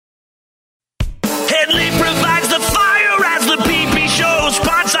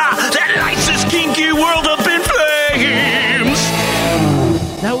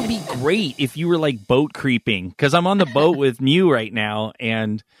great if you were like boat creeping, because I'm on the boat with Mew right now,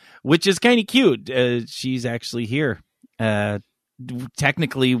 and which is kind of cute. She's actually here,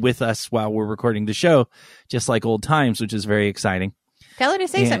 technically with us while we're recording the show, just like old times, which is very exciting. Tell her to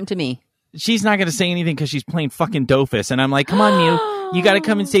say something to me. She's not going to say anything because she's playing fucking Dofus, and I'm like, come on, Mew. You got to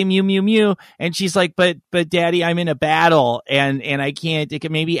come and say Mew, Mew, Mew. And she's like, but Daddy, I'm in a battle, and I can't. It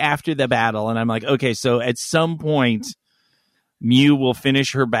can maybe after the battle. And I'm like, okay, so at some point, Mew will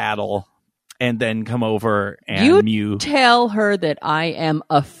finish her battle and then come over and Mew. Tell her that I am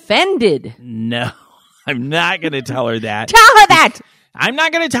offended. No, I'm not going to tell her that. Tell her that. I'm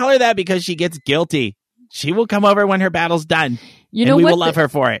not going to tell her that because she gets guilty. She will come over when her battle's done. You know we what? will love her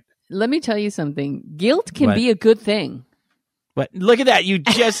for it. Let me tell you something. Guilt can be a good thing. But look at that! You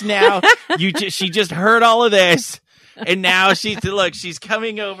just now, she just heard all of this, and now she's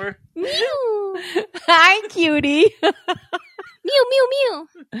coming over. Mew. Hi, cutie. Mew, mew, mew.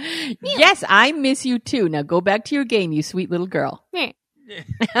 Mew. Yes, I miss you too. Now go back to your game, you sweet little girl.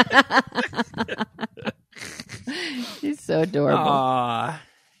 She's so adorable. Aww.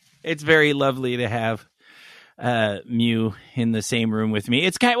 It's very lovely to have Mew in the same room with me.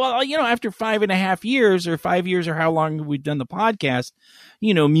 It's kind of, after 5.5 years or 5 years or how long we've done the podcast,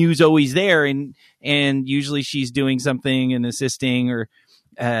 Mew's always there, and usually she's doing something and assisting or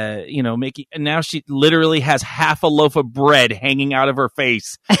making. And now she literally has half a loaf of bread hanging out of her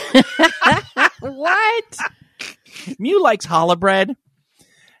face. What? Mew likes challah bread,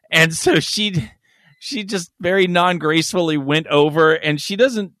 and so she just very non-gracefully went over, and she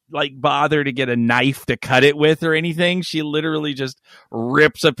doesn't bother to get a knife to cut it with or anything. She literally just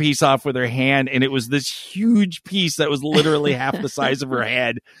rips a piece off with her hand, and it was this huge piece that was literally half the size of her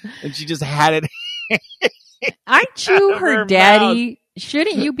head, and she just had it. Aren't you her daddy? Mouth.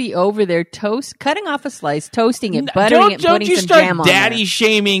 Shouldn't you be over there cutting off a slice, toasting it, buttering it, putting some jam on it? Don't you start daddy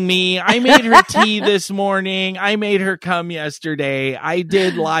shaming me. I made her tea this morning. I made her come yesterday. I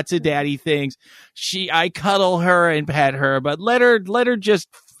did lots of daddy things. I cuddle her and pet her, but let her just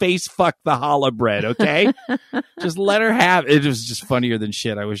face fuck the challah bread, okay? Just let her have it. It was just funnier than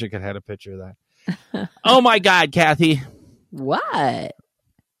shit. I wish I could have had a picture of that. Oh my God, Kathy. What?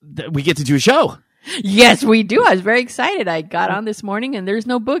 We get to do a show. Yes, we do. I was very excited. I got on this morning and there's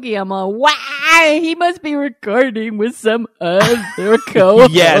no Boogie. I'm all, wow, he must be recording with some other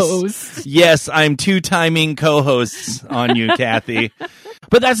co-host. Yes, I'm two-timing co-hosts on you, Kathy.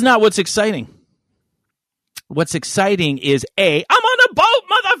 But that's not what's exciting. What's exciting is I'm on a boat,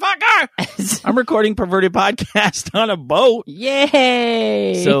 motherfucker! I'm recording Perverted Podcast on a boat.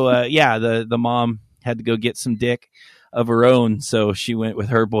 Yay! So, the mom had to go get some dick of her own, so she went with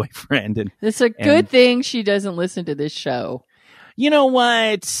her boyfriend. And it's a good thing she doesn't listen to this show. You know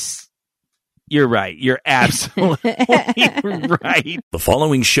what? You're right. You're absolutely right. The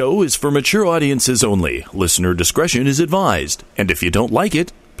following show is for mature audiences only. Listener discretion is advised. And if you don't like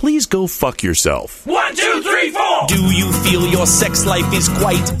it, please go fuck yourself. 1, 2, 3, 4! Do you feel your sex life is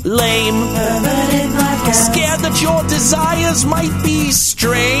quite lame? Scared that your desires might be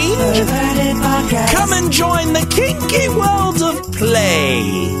strange? Come and join the kinky world of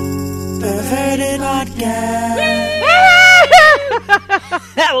play. Perverted Podcast.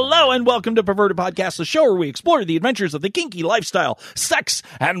 Hello and welcome to Perverted Podcast, the show where we explore the adventures of the kinky lifestyle, sex,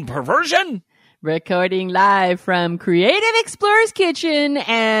 and perversion. Recording live from Creative Explorer's Kitchen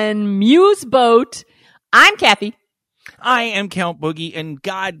and Mew's Boat. I'm Kathy. I am Count Boogie, and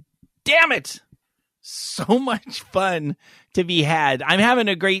god damn it, so much fun to be had. I'm having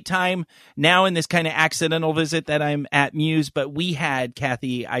a great time now in this kind of accidental visit that I'm at Mew's, but we had,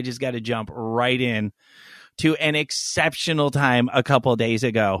 Kathy, I just got to jump right in to an exceptional time a couple days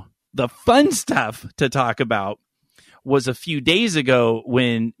ago. The fun stuff to talk about was a few days ago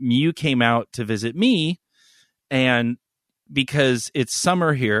when Mew came out to visit me, and because it's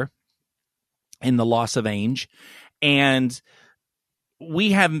summer here in the Loss of Ange, and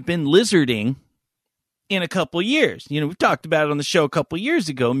we haven't been lizarding in a couple years. We've talked about it on the show a couple years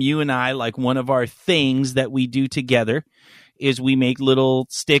ago. Mew and I, like, one of our things that we do together is we make little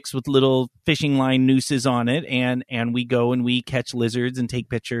sticks with little fishing line nooses on it, and we go and we catch lizards and take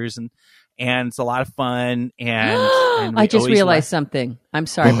pictures, and it's a lot of fun. And I just realized something. I'm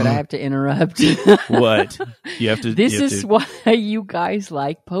sorry, but I have to interrupt. What? You have to. This is why you guys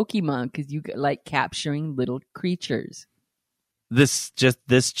like Pokemon, because you like capturing little creatures. This just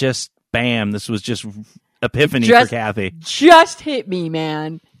bam. This was just epiphany for Kathy. Just hit me,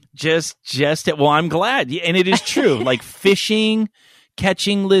 man. Well, I'm glad. And it is true. Like fishing,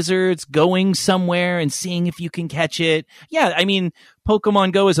 catching lizards, going somewhere and seeing if you can catch it. Yeah, I mean,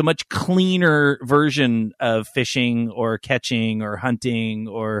 Pokemon Go is a much cleaner version of fishing or catching or hunting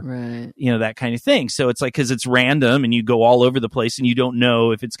or, Right. you know, that kind of thing. So it's like, because it's random and you go all over the place and you don't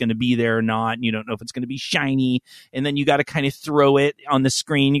know if it's going to be there or not. And you don't know if it's going to be shiny. And then you got to kind of throw it on the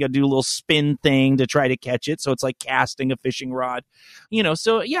screen. You got to do a little spin thing to try to catch it. So it's like casting a fishing rod, you know.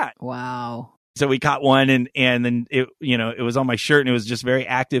 So yeah. Wow. So we caught one and then it, you know, it was on my shirt and it was just very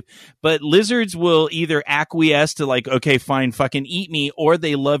active. But lizards will either acquiesce to like, okay, fine, fucking eat me, or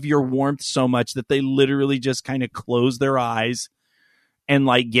they love your warmth so much that they literally just kind of close their eyes and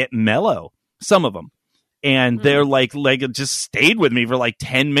like get mellow. Some of them. And they're like it just stayed with me for like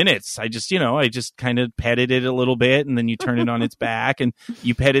 10 minutes. I just kind of petted it a little bit, and then you turn it on its back and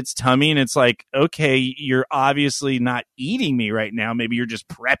you pet its tummy, and it's like, okay, you're obviously not eating me right now. Maybe you're just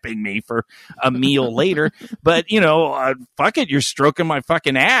prepping me for a meal later. But, you know, fuck it, you're stroking my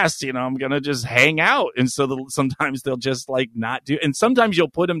fucking ass. You know, I'm going to just hang out. And so sometimes they'll just like not do. And sometimes you'll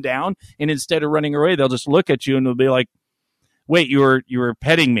put them down, and instead of running away, they'll just look at you and they'll be like, wait, you were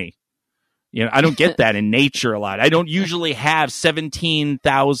petting me. You know, I don't get that in nature a lot. I don't usually have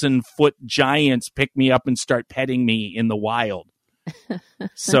 17,000 foot giants pick me up and start petting me in the wild.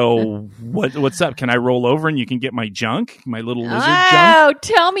 So what's up? Can I roll over and you can get my junk, my little lizard junk? Oh,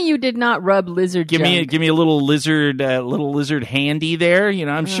 tell me you did not rub lizard junk. Give me a little lizard handy there. You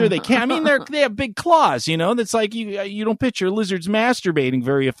know, I'm sure they can. I mean, they have big claws. You know, that's like you don't picture lizards masturbating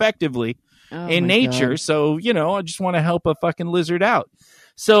very effectively in nature. God. So you know, I just want to help a fucking lizard out.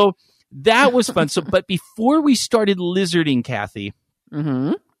 So. That was fun. So, but before we started lizarding, Kathy,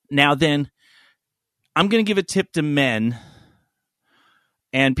 now then, I'm going to give a tip to men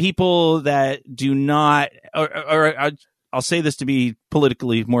and people that do not, or I'll say this to be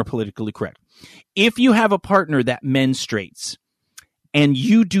more politically correct. If you have a partner that menstruates and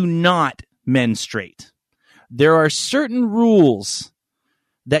you do not menstruate, there are certain rules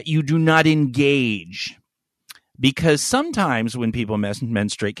that you do not engage. Because sometimes when people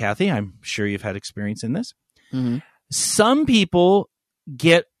menstruate, Kathy, I'm sure you've had experience in this. Mm-hmm. Some people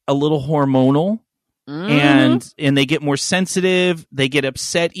get a little hormonal and they get more sensitive. They get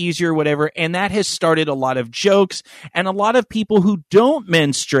upset easier, whatever. And that has started a lot of jokes. And a lot of people who don't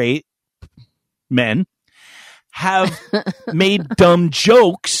menstruate, men, have made dumb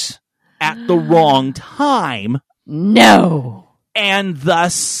jokes at the wrong time. No. And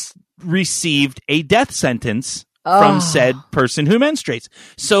thus received a death sentence from said person who menstruates.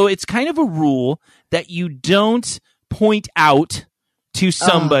 So it's kind of a rule that you don't point out to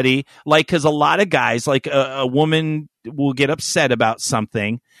somebody, like, because a lot of guys, like a woman will get upset about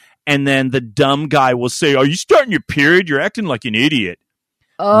something, and then the dumb guy will say, "Are you starting your period? You're acting like an idiot."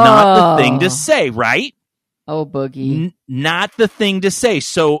 Not the thing to say, right? Oh, Boogie. Not the thing to say.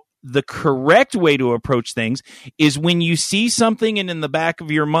 So the correct way to approach things is when you see something and in the back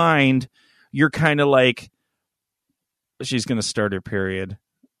of your mind, you're kind of like, she's going to start her period.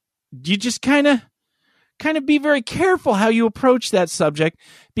 You just kind of be very careful how you approach that subject,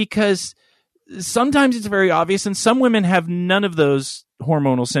 because sometimes it's very obvious, and some women have none of those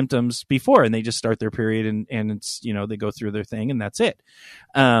hormonal symptoms before, and they just start their period and it's, you know, they go through their thing and that's it.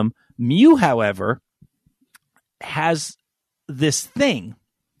 Mew, however, has this thing.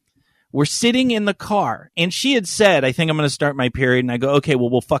 We're sitting in the car, and she had said, I think I'm going to start my period. And I go, okay, well,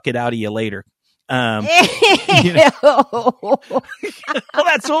 we'll fuck it out of you later. You know? Well,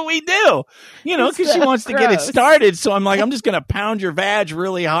 that's what we do, you know, because she wants to get it started. So I'm like, I'm just going to pound your vag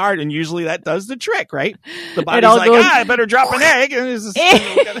really hard. And usually that does the trick, right? The body's like, I better drop an egg. And it's just,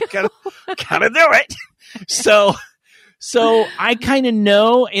 gotta do it. So I kind of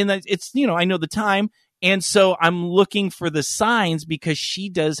know, and it's, you know, I know the time. And so I'm looking for the signs, because she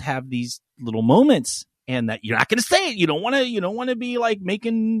does have these little moments, and that you're not going to say it. You don't want to be like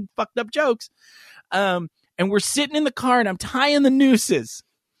making fucked up jokes. And we're sitting in the car, and I'm tying the nooses,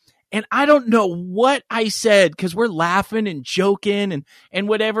 and I don't know what I said, because we're laughing and joking and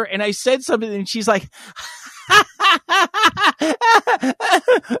whatever. And I said something, and she's like,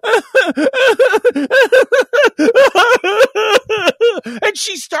 and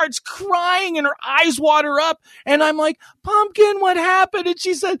she starts crying and her eyes water up, and I'm like, Pumpkin, what happened? And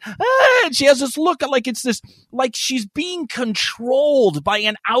she said, and she has this look like it's this, like she's being controlled by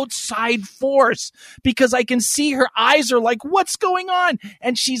an outside force, because I can see her eyes are like, what's going on?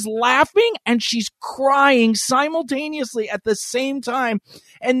 And she's laughing and she's crying simultaneously at the same time.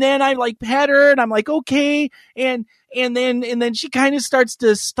 And then I like pet her, and I'm like, okay. And And then she kind of starts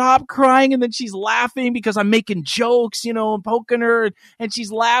to stop crying, and then she's laughing because I'm making jokes, you know, and poking her, and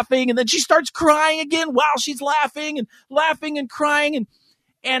she's laughing, and then she starts crying again while she's laughing and crying,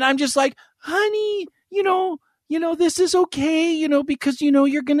 and I'm just like, honey, you know, this is okay, you know, because, you know,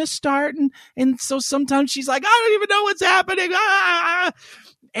 you're going to start. And so sometimes she's like, I don't even know what's happening.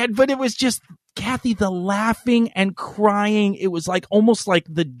 But it was just, Kathy, the laughing and crying. It was like almost like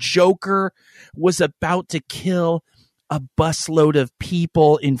the Joker was about to kill a busload of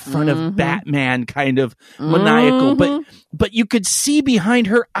people in front of Batman, kind of maniacal. But you could see behind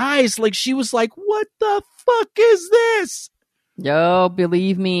her eyes, like she was like, what the fuck is this? Yo,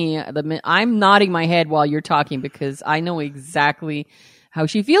 believe me, I'm nodding my head while you're talking because I know exactly how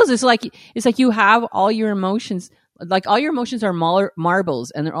she feels. It's like you have all your emotions, like all your emotions are marbles,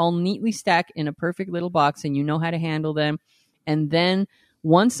 and they're all neatly stacked in a perfect little box, and you know how to handle them. And then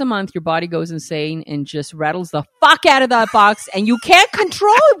once a month, your body goes insane and just rattles the fuck out of that box, and you can't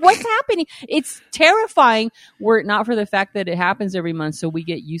control what's happening. It's terrifying were it not for the fact that it happens every month, so we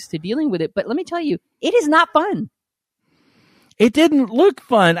get used to dealing with it. But let me tell you, it is not fun. It didn't look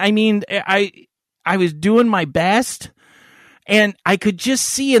fun. I mean, I was doing my best, and I could just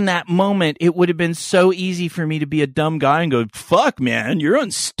see in that moment it would have been so easy for me to be a dumb guy and go, fuck, man, you're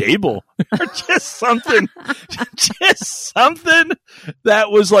unstable. Or just something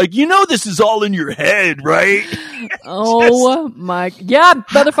that was like, you know, this is all in your head, right? Oh, my. Yeah,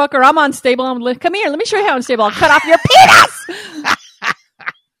 motherfucker, I'm unstable. Come here, let me show you how unstable. I'll cut off your penis.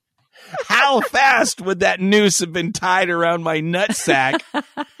 How fast would that noose have been tied around my nutsack?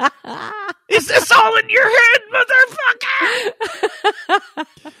 Is this all in your head,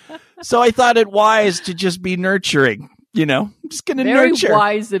 motherfucker? So I thought it wise to just be nurturing. You know, I'm just going to nurture. Very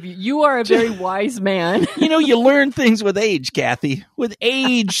wise of you. You are a very wise man. You know, you learn things with age, Kathy. With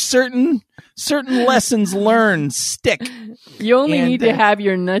age, certain lessons learned stick. You only need to have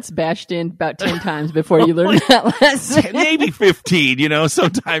your nuts bashed in about 10 times before you learn that lesson. Maybe 15, you know,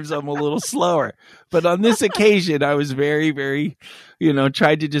 sometimes I'm a little slower. But on this occasion, I was very, very, you know,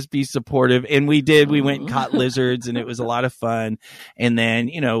 tried to just be supportive. And we did. We went and caught lizards, and it was a lot of fun. And then,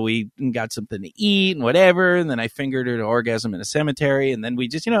 you know, we got something to eat and whatever. And then I fingered her to orgasm in a cemetery. And then we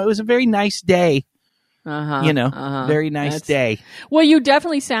just, you know, it was a very nice day. You know, very nice day. Well, you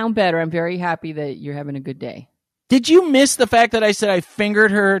definitely sound better. I'm very happy that you're having a good day. Did you miss the fact that I said I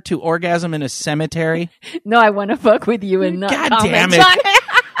fingered her to orgasm in a cemetery? No, I want to fuck with you and not God comment damn it. on it.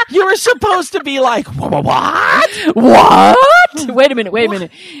 You were supposed to be like, what? What? Wait a minute.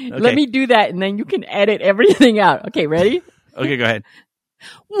 Okay. Let me do that, and then you can edit everything out. Okay, ready? Okay, go ahead.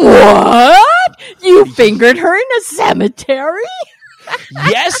 What? You fingered her in a cemetery?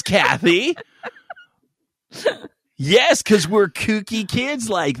 Yes, Kathy. Yes, because we're kooky kids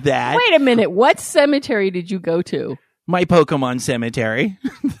like that. Wait a minute. What cemetery did you go to? My Pokemon cemetery.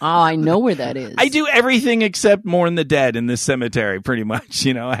 Oh, I know where that is. I do everything except mourn the dead in this cemetery, pretty much.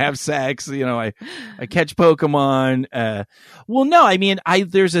 You know, I have sex. You know, I catch Pokemon. Well, no, I mean,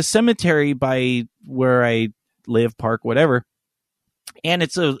 there's a cemetery by where I live, park, whatever. And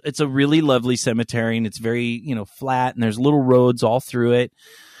it's a really lovely cemetery, and it's very, you know, flat, and there's little roads all through it.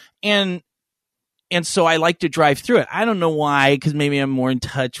 And so I like to drive through it. I don't know why, because maybe I'm more in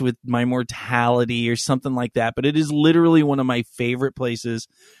touch with my mortality or something like that. But it is literally one of my favorite places.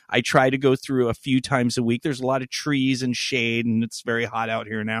 I try to go through a few times a week. There's a lot of trees and shade, and it's very hot out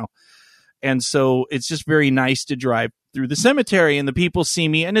here now. And so it's just very nice to drive through the cemetery, and the people see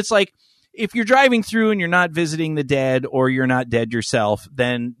me. And it's like, if you're driving through and you're not visiting the dead, or you're not dead yourself,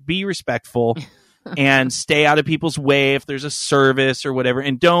 then be respectful and stay out of people's way if there's a service or whatever.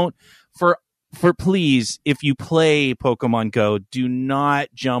 And don't, for please, if you play Pokemon Go, do not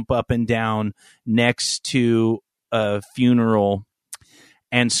jump up and down next to a funeral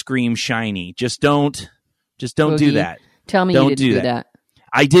and scream shiny. Just don't do that. Tell me you didn't do that.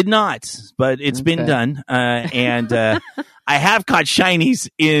 I did not, but it's been done. And I have caught shinies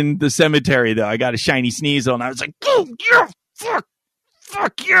in the cemetery, though. I got a shiny Sneasel, and I was like, oh, yeah,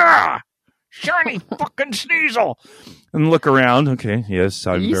 fuck yeah. Shiny fucking Sneasel. And look around. Okay, yes,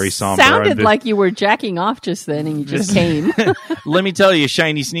 I'm very somber. You sounded like you were jacking off just then, and you just came. Let me tell you,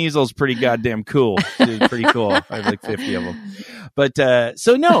 Shiny Sneasel's pretty goddamn cool. It's pretty cool. I have like 50 of them. But,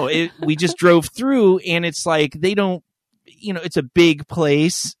 so no, we just drove through, and it's like, they don't, you know, it's a big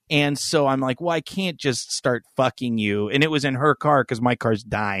place. And so I'm like, well, I can't just start fucking you. And it was in her car, because my car's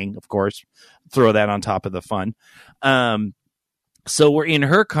dying, of course. Throw that on top of the fun. So we're in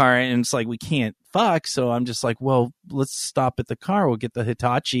her car, and it's like, we can't fuck. So I'm just like, well, let's stop at the car. We'll get the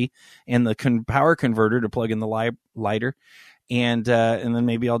Hitachi and the power converter to plug in the lighter. and then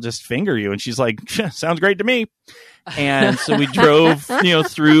maybe I'll just finger you. And she's like, sounds great to me. And so we drove,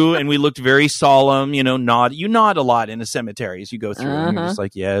 through, and we looked very solemn, you nod a lot in a cemetery as you go through. And you're just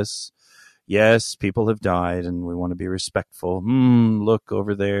like, yes, people have died, and we want to be respectful. Look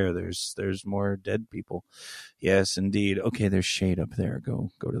over there. There's more dead people. Yes, indeed. Okay, there's shade up there. Go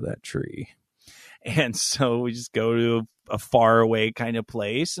to that tree. And so we just go to a far away kind of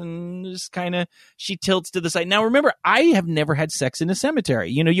place, and just kind of, she tilts to the side. Now, remember, I have never had sex in a cemetery.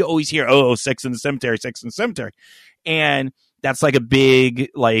 You always hear, sex in the cemetery, sex in the cemetery. And that's like a big,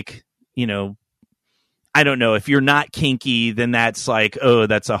 like, I don't know, if you're not kinky, then that's like,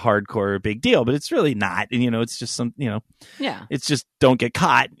 that's a hardcore big deal, but it's really not. And, it's just some, yeah, it's just don't get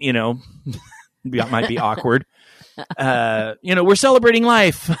caught, might be awkward. We're celebrating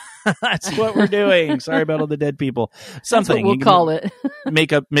life. That's what we're doing. Sorry about all the dead people. Something. That's what we'll call it.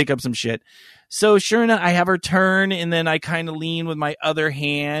 make up some shit. So sure enough, I have her turn, and then I kind of lean with my other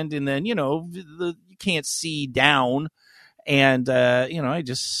hand, and then, you can't see down. And, I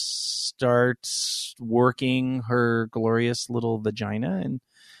just start working her glorious little vagina and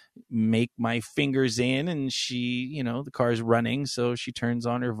make my fingers in, and she, the car's running, so she turns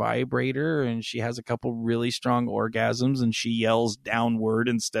on her vibrator, and she has a couple really strong orgasms, and she yells downward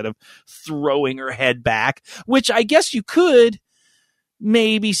instead of throwing her head back, which I guess you could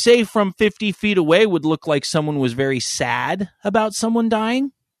maybe say from 50 feet away would look like someone was very sad about someone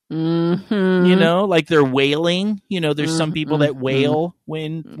dying. Mm-hmm. Like they're wailing. There's some people that wail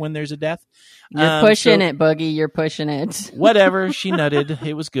when there's a death. You're pushing it, Boogie. You're pushing it. Whatever. She nutted.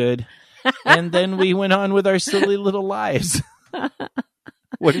 It was good. And then we went on with our silly little lives.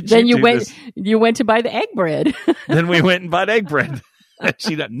 What did then you do? You went to buy the egg bread. Then we went and bought egg bread.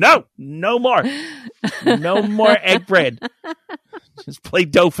 She said, no more. No more egg bread. Just play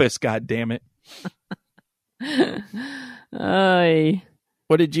Dofus, God damn it.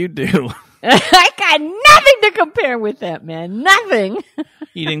 What did you do? I got nothing to compare with that, man. Nothing.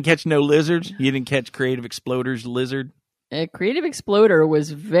 You didn't catch no lizards? You didn't catch Creative Exploder's lizard? Creative Exploder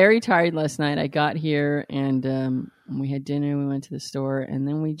was very tired last night. I got here, and we had dinner. We went to the store, and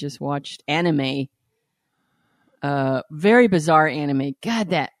then we just watched anime. Very bizarre anime.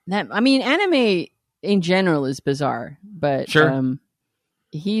 God, anime in general is bizarre, but sure.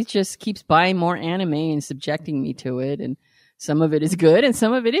 He just keeps buying more anime and subjecting me to it, and some of it is good and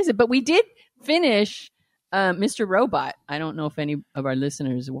some of it isn't. But we did finish Mr. Robot. I don't know if any of our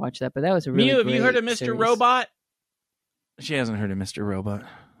listeners watched that, but that was a really Mew, great have you heard of Mr. series. Robot? She hasn't heard of Mr. Robot.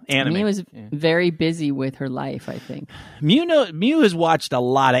 Anime. Mew was very busy with her life, I think. Mew has watched a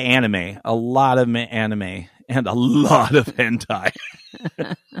lot of anime, and a lot of hentai.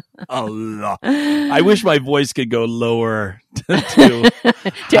 A lot. I wish my voice could go lower to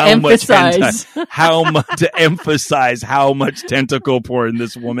emphasize to emphasize how much tentacle porn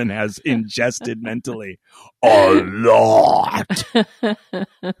this woman has ingested mentally. A lot.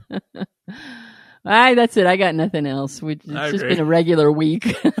 That's it. I got nothing else. It's just been a regular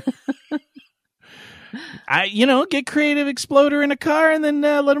week. Get Creative Exploder in a car and then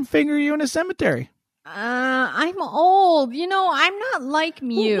let him finger you in a cemetery. I'm old. I'm not like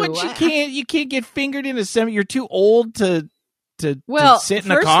Mew. But you can't get fingered in a cemetery. You're too old to sit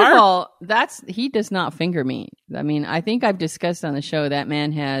in a car? First of all, he does not finger me. I mean, I think I've discussed on the show that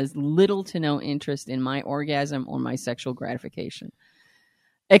man has little to no interest in my orgasm or my sexual gratification.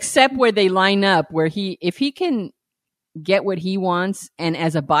 Except where they line up, if he can get what he wants, and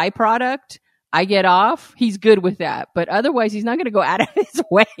as a byproduct, I get off, he's good with that. But otherwise, he's not going to go out of his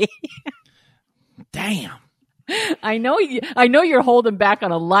way. Damn. I know you're holding back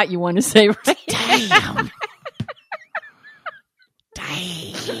on a lot you want to say right now.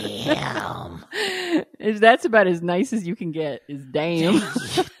 Damn. That's about as nice as you can get, is damn.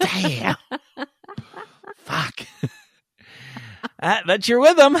 Damn. Fuck. But you're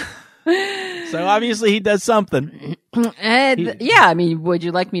with him. So obviously he does something. Would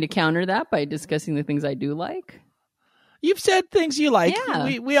you like me to counter that by discussing the things I do like? You've said things you like.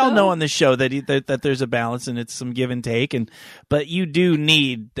 Yeah, we all know on the show that there's a balance and it's some give and take, but you do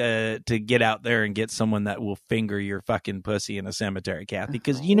need to get out there and get someone that will finger your fucking pussy in a cemetery, Kathy,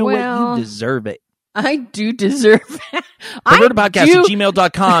 because you know what? You deserve it. I do deserve it.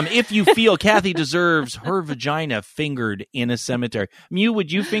 PervertedPodcast@gmail.com if you feel Kathy deserves her vagina fingered in a cemetery. Mew,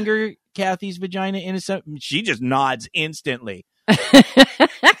 would you finger Kathy's vagina in a cemetery? She just nods instantly.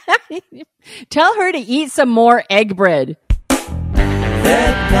 Tell her to eat some more egg bread.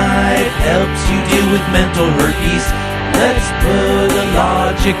 That knife helps you deal with mental herpes. Let's put a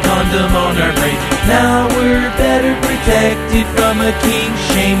logic condom on our brain. Now we're better protected from a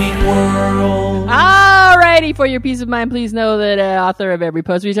kink-shaming world. All right. Alrighty, for your peace of mind, please know that author of every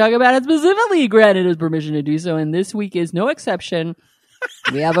post we talk about has specifically granted us permission to do so, and this week is no exception.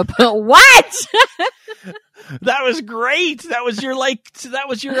 We have a what? That was great. That was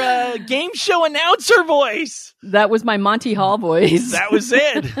your game show announcer voice. That was my Monty Hall voice. That was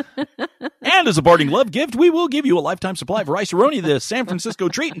it. And as a parting love gift, we will give you a lifetime supply of Rice-A-Roni, the San Francisco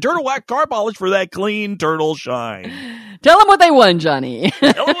treat, and Turtle Wax car polish for that clean turtle shine. Tell them what they won, Johnny.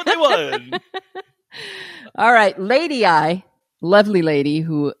 Tell them what they won. All right, Lady I, lovely lady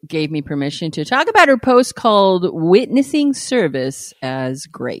who gave me permission to talk about her post called Witnessing Service as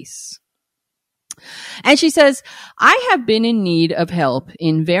Grace. And she says, I have been in need of help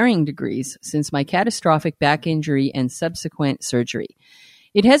in varying degrees since my catastrophic back injury and subsequent surgery.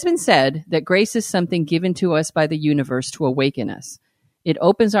 It has been said that grace is something given to us by the universe to awaken us. It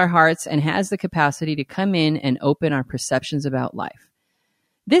opens our hearts and has the capacity to come in and open our perceptions about life.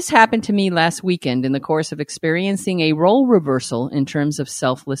 This happened to me last weekend in the course of experiencing a role reversal in terms of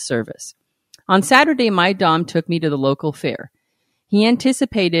selfless service. On Saturday, my Dom took me to the local fair. He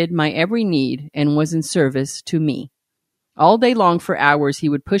anticipated my every need and was in service to me. All day long for hours, he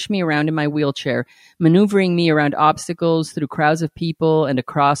would push me around in my wheelchair, maneuvering me around obstacles, through crowds of people, and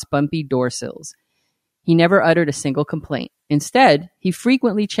across bumpy door sills. He never uttered a single complaint. Instead, he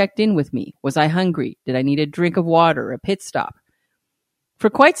frequently checked in with me. Was I hungry? Did I need a drink of water, a pit stop? For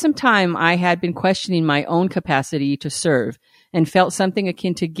quite some time, I had been questioning my own capacity to serve and felt something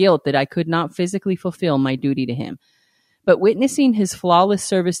akin to guilt that I could not physically fulfill my duty to him. But witnessing his flawless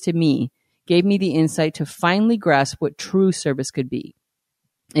service to me gave me the insight to finally grasp what true service could be.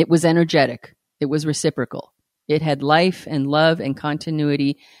 It was energetic. It was reciprocal. It had life and love and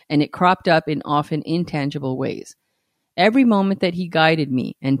continuity, and it cropped up in often intangible ways. Every moment that he guided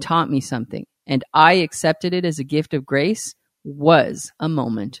me and taught me something, and I accepted it as a gift of grace, was a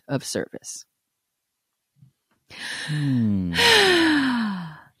moment of service.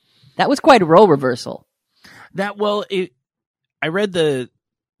 That was quite a role reversal. I read the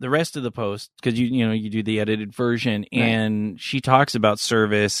rest of the post because you do the edited version, Right. and she talks about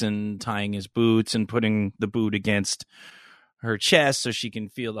service and tying his boots and putting the boot against her chest so she can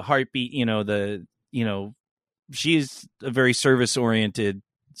feel the heartbeat. She's a very service oriented,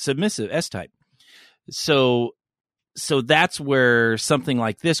 submissive S-type. So that's where something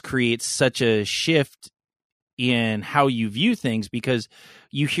like this creates such a shift in how you view things, because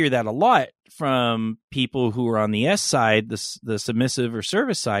you hear that a lot from people who are on the S side, the submissive or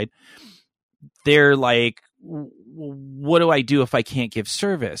service side. They're like, what do I do if I can't give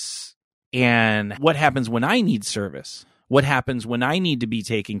service? And what happens when I need service? What happens when I need to be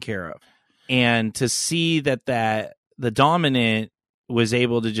taken care of? And to see that the dominant was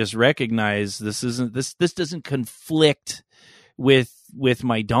able to just recognize this doesn't conflict with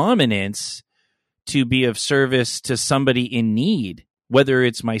my dominance to be of service to somebody in need, whether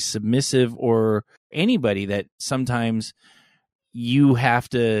it's my submissive or anybody, that sometimes you have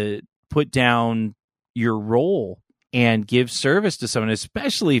to put down your role and give service to someone,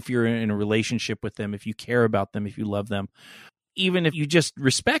 especially if you're in a relationship with them, if you care about them, if you love them, even if you just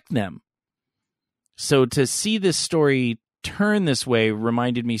respect them. So to see this story turn this way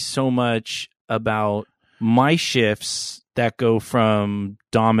reminded me so much about my shifts that go from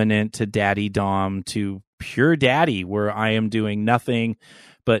dominant to daddy dom to pure daddy, where I am doing nothing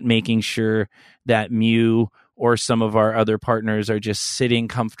but making sure that Mew or some of our other partners are just sitting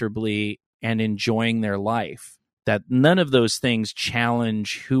comfortably and enjoying their life. That none of those things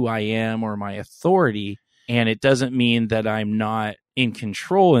challenge who I am or my authority. And it doesn't mean that I'm not in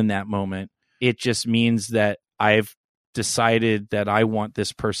control in that moment. It just means that I've decided that I want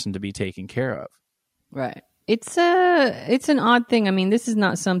this person to be taken care of. Right. It's an odd thing. I mean, this is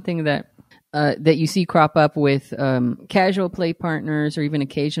not something that you see crop up with casual play partners or even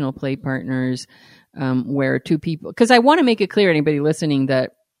occasional play partners, where two people. Because I want to make it clear to anybody listening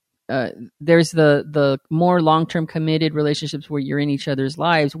that there's the more long-term committed relationships where you're in each other's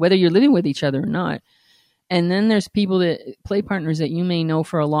lives, whether you're living with each other or not. And then there's people that play partners that you may know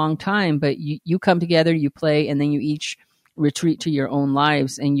for a long time, but you come together, you play, and then you each retreat to your own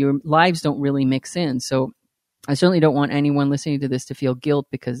lives, and your lives don't really mix in. So I certainly don't want anyone listening to this to feel guilt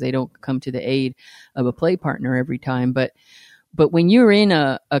because they don't come to the aid of a play partner every time. But when you're in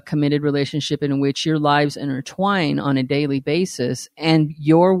a committed relationship in which your lives intertwine on a daily basis, and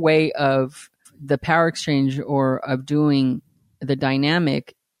your way of the power exchange or of doing the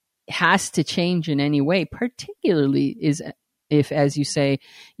dynamic has to change in any way, particularly if, as you say,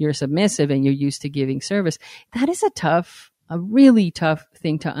 you're submissive and you're used to giving service, that is a really tough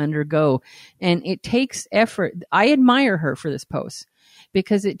thing to undergo. And it takes effort. I admire her for this post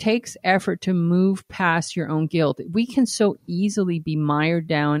because it takes effort to move past your own guilt. We can so easily be mired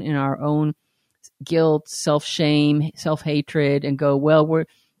down in our own guilt, self-shame, self-hatred, and go, well,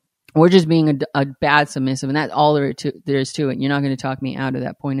 we're just being a bad submissive, and that's all there is to it. You're not going to talk me out of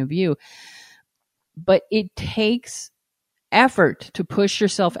that point of view. But it takes effort to push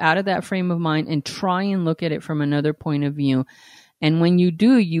yourself out of that frame of mind and try and look at it from another point of view. And when you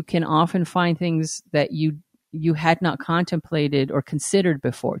do, you can often find things that you had not contemplated or considered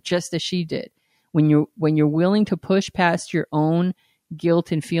before, just as she did. When you're willing to push past your own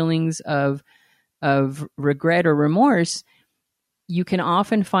guilt and feelings of regret or remorse, you can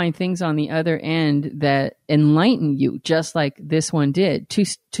often find things on the other end that enlighten you, just like this one did. To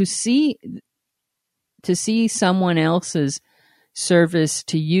see someone else's service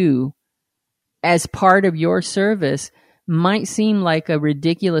to you as part of your service might seem like a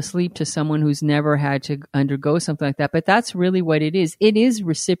ridiculous leap to someone who's never had to undergo something like that, but that's really what it is. It is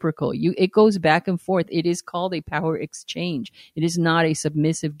reciprocal. It goes back and forth. It is called a power exchange. It is not a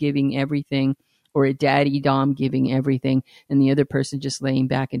submissive giving everything or a daddy dom giving everything and the other person just laying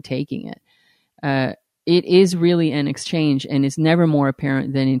back and taking it. It is really an exchange, and it's never more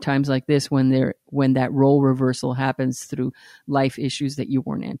apparent than in times like this when that role reversal happens through life issues that you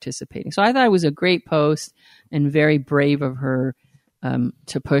weren't anticipating. So I thought it was a great post and very brave of her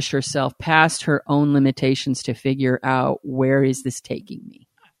to push herself past her own limitations to figure out, where is this taking me?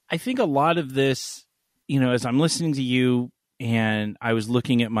 I think a lot of this, as I'm listening to you and I was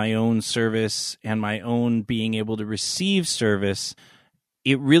looking at my own service and my own being able to receive service,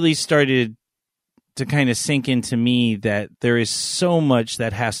 it really started to kind of sink into me that there is so much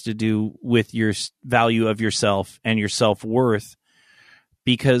that has to do with your value of yourself and your self-worth,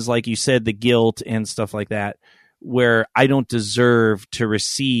 because like you said, the guilt and stuff like that, where I don't deserve to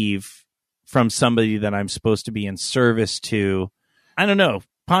receive from somebody that I'm supposed to be in service to. I don't know.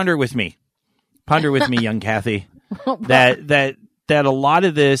 Ponder with me, young Kathy, that a lot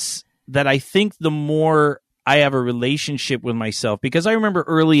of this, that I think the more I have a relationship with myself, because I remember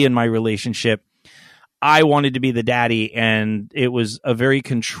early in my relationship, I wanted to be the daddy, and it was a very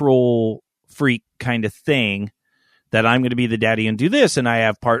control freak kind of thing, that I'm going to be the daddy and do this. And I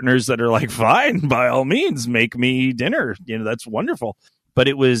have partners that are like, fine, by all means, make me dinner. That's wonderful. But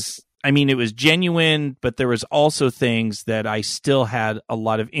it was genuine, but there was also things that I still had a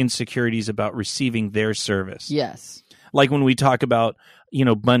lot of insecurities about receiving their service. Yes. Like when we talk about,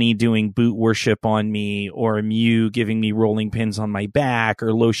 Bunny doing boot worship on me, or Mew giving me rolling pins on my back, or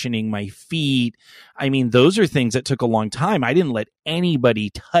lotioning my feet. Those are things that took a long time. I didn't let anybody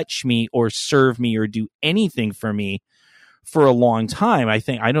touch me or serve me or do anything for me for a long time.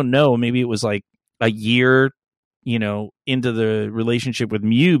 I don't know, maybe it was like a year, into the relationship with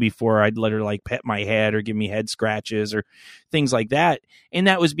Mew before I'd let her like pet my head or give me head scratches or things like that. And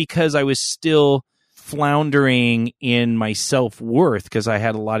that was because I was still floundering in my self-worth, because I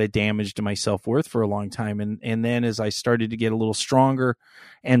had a lot of damage to my self-worth for a long time. And then as I started to get a little stronger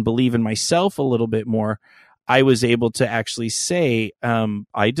and believe in myself a little bit more, I was able to actually say,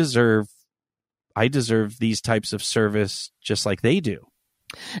 I deserve these types of service just like they do.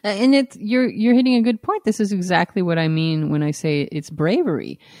 And you're hitting a good point. This is exactly what I mean when I say it's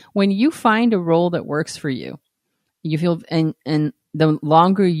bravery. When you find a role that works for you, you feel, and the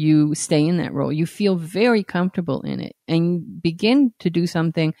longer you stay in that role, you feel very comfortable in it, and you begin to do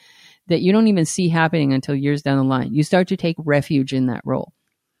something that you don't even see happening until years down the line. You start to take refuge in that role,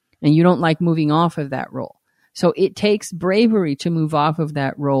 and you don't like moving off of that role. So it takes bravery to move off of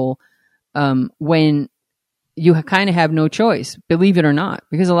that role when you kind of have no choice, believe it or not,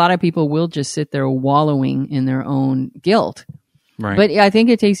 because a lot of people will just sit there wallowing in their own guilt. Right. But I think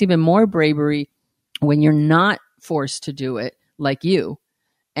it takes even more bravery when you're not forced to do it, like you,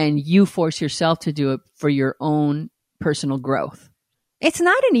 and you force yourself to do it for your own personal growth. It's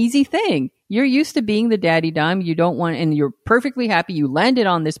not an easy thing. You're used to being the daddy dime. You don't want, and you're perfectly happy you landed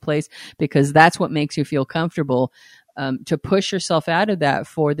on this place because that's what makes you feel comfortable. To push yourself out of that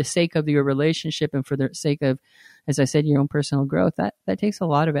for the sake of your relationship and for the sake of, as I said, your own personal growth, that takes a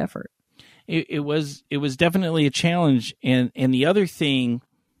lot of effort. It was definitely a challenge. And the other thing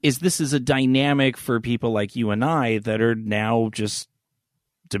is, this is a dynamic for people like you and I that are now just,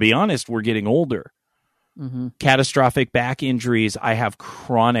 to be honest, we're getting older. Mm-hmm. Catastrophic back injuries. I have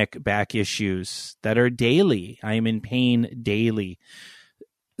chronic back issues that are daily. I am in pain daily.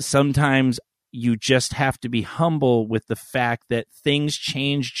 Sometimes you just have to be humble with the fact that things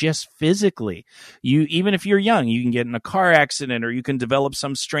change just physically. Even if you're young, you can get in a car accident, or you can develop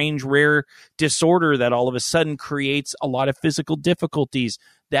some strange, rare disorder that all of a sudden creates a lot of physical difficulties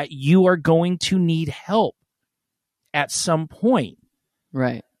that you are going to need help at some point.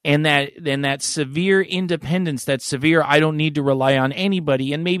 Right. And that severe independence, that severe I don't need to rely on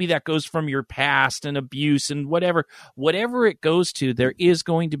anybody, and maybe that goes from your past and abuse and whatever it goes to, there is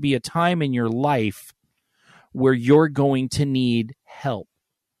going to be a time in your life where you're going to need help.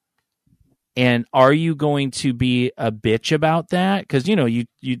 And are you going to be a bitch about that? Because,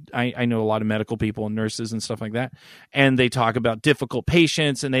 I know a lot of medical people and nurses and stuff like that, and they talk about difficult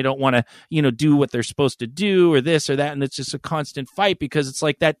patients and they don't want to, do what they're supposed to do or this or that. And it's just a constant fight because it's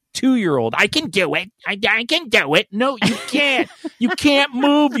like that 2-year-old. I can do it. I can do it. No, you can't. You can't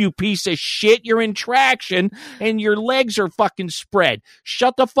move, you piece of shit. You're in traction and your legs are fucking spread.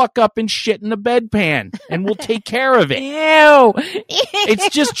 Shut the fuck up and shit in the bedpan and we'll take care of it. Ew. It's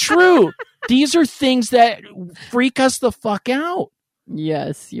just true. These are things that freak us the fuck out.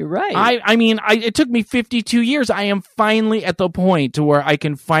 Yes, you're right. I mean, it took me 52 years. I am finally at the point to where I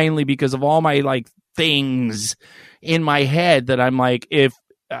can finally, because of all my things in my head, that I'm like, if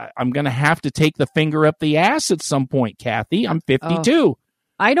I'm going to have to take the finger up the ass at some point, Kathy. I'm 52. Oh,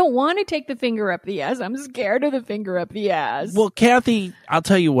 I don't want to take the finger up the ass. I'm scared of the finger up the ass. Well, Kathy, I'll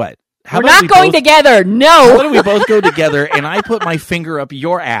tell you what. We're not going together. No. How about we both go together and I put my finger up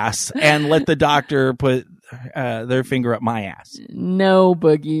your ass and let the doctor put their finger up my ass? No,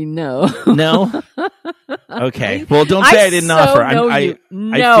 Boogie, no. No? Okay. Well, don't say I didn't offer. I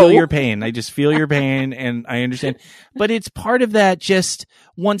feel your pain. I just feel your pain and I understand. But it's part of that, just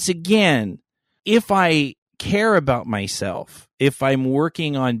once again, if I care about myself, if I'm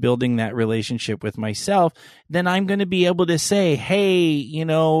working on building that relationship with myself, then I'm going to be able to say, hey,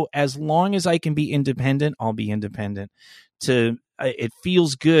 as long as I can be independent, I'll be independent. It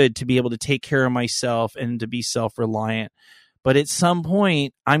feels good to be able to take care of myself and to be self-reliant. But at some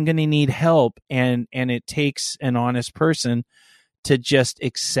point, I'm going to need help, and it takes an honest person to just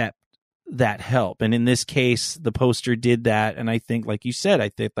accept that help. And in this case, the poster did that. And I think, like you said, I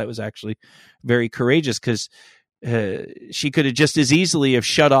think that was actually very courageous, because she could have just as easily have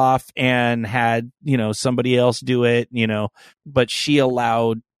shut off and had, somebody else do it, but she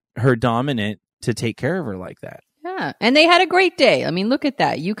allowed her dominant to take care of her like that. Yeah. And they had a great day. I mean, look at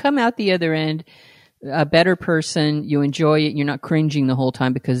that. You come out the other end a better person. You enjoy it. You're not cringing the whole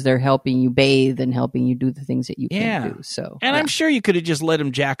time because they're helping you bathe and helping you do the things that you can't do. So, and I'm sure you could have just let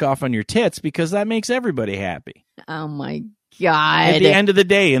them jack off on your tits, because that makes everybody happy. Oh my God. At the end of the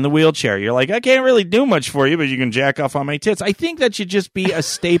day in the wheelchair, you're like, I can't really do much for you, but you can jack off on my tits. I think that should just be a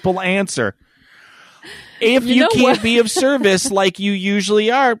staple answer. If you can't be of service like you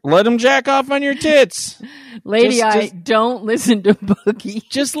usually are, let them jack off on your tits. Lady, don't listen to Boogie.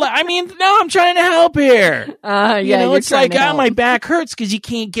 I'm trying to help here. It's like, my back hurts because you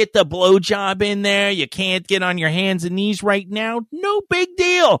can't get the blowjob in there. You can't get on your hands and knees right now. No big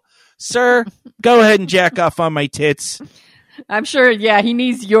deal. Sir, go ahead and jack off on my tits. I'm sure, he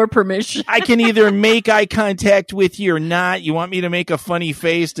needs your permission. I can either make eye contact with you or not. You want me to make a funny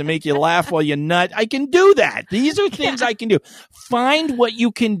face to make you laugh while you nut? I can do that. These are things I can do. Find what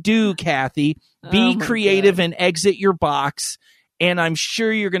you can do, Kathy. Be creative and exit your box, and I'm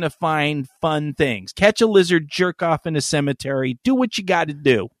sure you're going to find fun things. Catch a lizard, jerk off in a cemetery. Do what you got to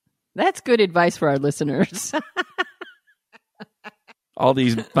do. That's good advice for our listeners. All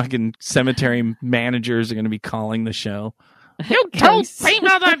these fucking cemetery managers are going to be calling the show. You told people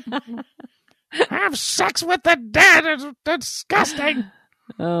to have sex with the dead. It's disgusting.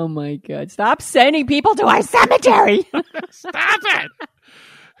 Oh, my God. Stop sending people to our cemetery. Stop it.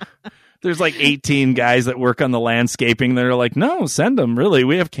 There's like 18 guys that work on the landscaping that are like, no, send them. Really,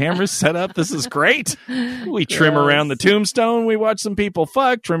 we have cameras set up. This is great. We trim around the tombstone. We watch some people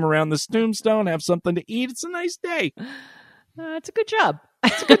fuck, trim around the tombstone, have something to eat. It's a nice day. It's a good job.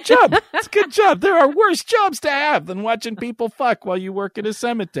 It's a good job. It's a good job. There are worse jobs to have than watching people fuck while you work at a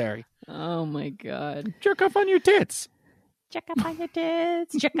cemetery. Oh, my God. Jerk off on your tits. Jerk up on your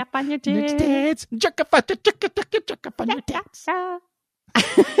tits. Jerk up on your tits. Jerk up on your tits.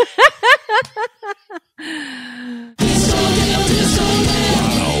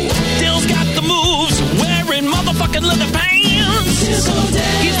 Dill's got the moves, wearing motherfucking leather pants. He's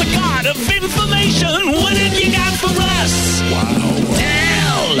the god of information. What have you got for us? Wow.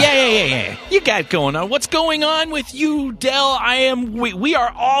 Del! Yeah. You got going on. What's going on with you, Del? We are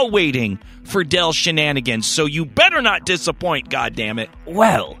all waiting for Del shenanigans, so you better not disappoint, goddammit.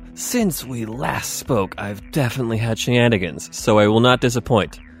 Well, since we last spoke, I've definitely had shenanigans, so I will not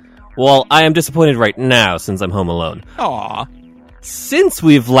disappoint. Well, I am disappointed right now since I'm home alone. Aw. Since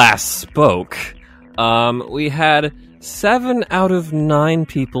we've last spoke, we had 7 out of 9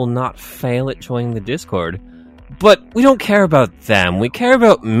 people not fail at joining the Discord, But we don't care about them. We care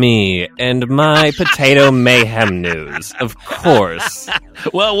about me and my potato mayhem news, of course.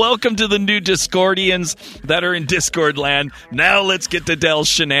 Well, welcome to the new Discordians that are in Discord land. Now let's get to Dell's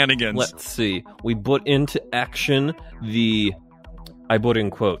shenanigans. Let's see. We put into action I put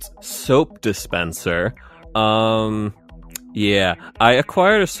in quotes, soap dispenser. Yeah, I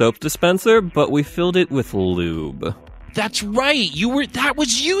acquired a soap dispenser, but we filled it with lube. That's right. That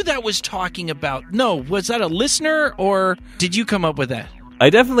was you that was talking about. No, was that a listener or did you come up with that? I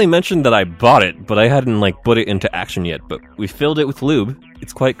definitely mentioned that I bought it, but I hadn't put it into action yet. But we filled it with lube.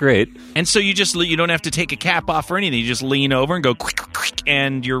 It's quite great. And so you don't have to take a cap off or anything. You just lean over and go quick, quick,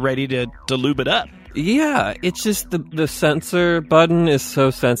 and you're ready to lube it up. Yeah, it's just the sensor button is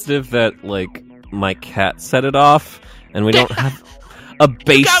so sensitive that my cat set it off, and we don't have a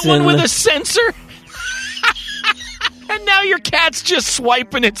basin. You got one with a sensor? And now your cat's just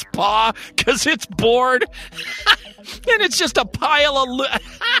swiping its paw because it's bored. And it's just a pile of...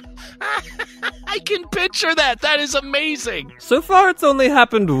 I can picture that. That is amazing. So far, it's only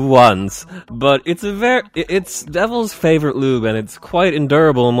happened once, but it's Devil's favorite lube, and it's quite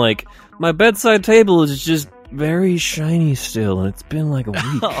endurable. And my bedside table is just very shiny still, and it's been a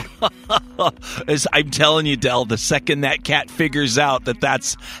week. I'm telling you, Del, the second that cat figures out that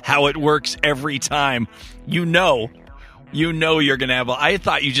that's how it works every time, you know you're going to have I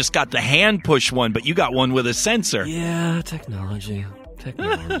thought you just got the hand push one, but you got one with a sensor. Yeah, technology.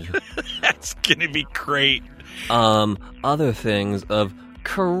 That's going to be great. Other things of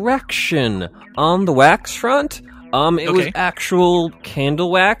correction on the wax front. It was actual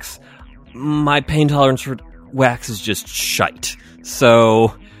candle wax. My pain tolerance for wax is just shite.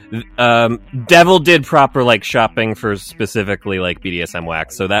 So, Devil did proper shopping for specifically BDSM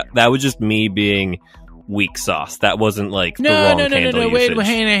wax. So that was just me being weak sauce. That wasn't the wrong candle usage.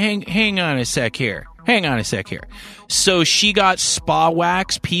 Wait, hang on a sec here. So she got spa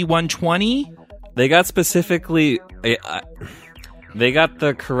wax P120? They got specifically... They got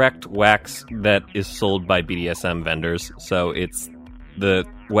the correct wax that is sold by BDSM vendors, so it's the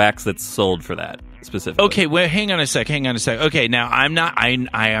wax that's sold for that specifically. Okay, well, hang on a sec. Okay, now I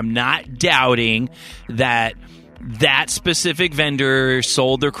am not doubting that specific vendor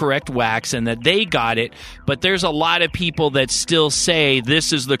sold their correct wax and that they got it, but there's a lot of people that still say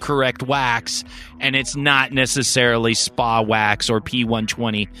this is the correct wax, and it's not necessarily spa wax or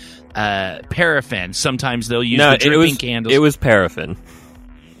P120 paraffin. Sometimes they'll use the dripping candles. It was paraffin.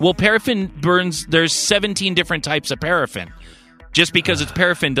 Well, paraffin burns. There's 17 different types of paraffin. Just because it's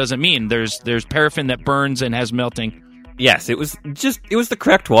paraffin doesn't mean there's paraffin that burns and has melting. Yes, it was the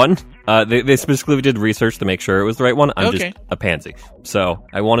correct one. They specifically did research to make sure it was the right one. I'm just a pansy. So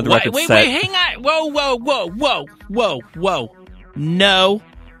I wanted the record set. Wait, hang on. Whoa. No.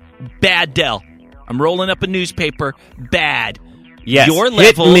 Bad, Del. I'm rolling up a newspaper. Bad. Yes, your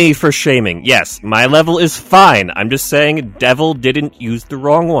level... hit me for shaming. Yes, my level is fine. I'm just saying Devil didn't use the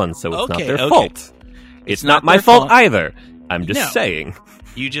wrong one, so it's not their fault. It's not my fault either. I'm just saying.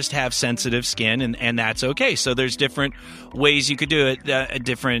 You just have sensitive skin, and that's okay. So there's different ways you could do it,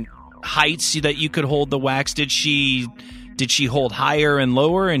 different heights that you could hold the wax. Did she hold higher and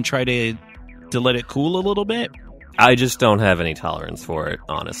lower and try to let it cool a little bit? I just don't have any tolerance for it,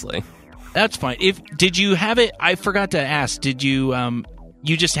 honestly. That's fine. Did you have it? I forgot to ask. Did you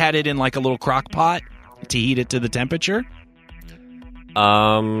you just had it in a little crock pot to heat it to the temperature?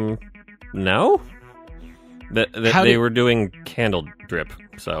 No. They were doing candle drip,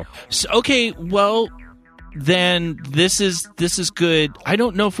 so okay. Well, then this is good. I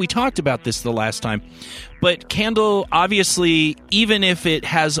don't know if we talked about this the last time, but candle, obviously, even if it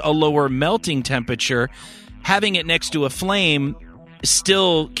has a lower melting temperature, having it next to a flame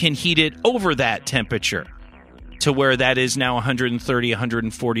still can heat it over that temperature to where that is now 130,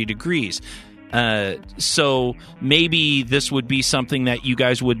 140 degrees. So maybe this would be something that you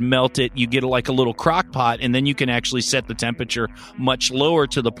guys would melt it. You get a little crock pot, and then you can actually set the temperature much lower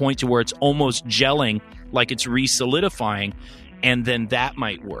to the point to where it's almost gelling, like it's re-solidifying, and then that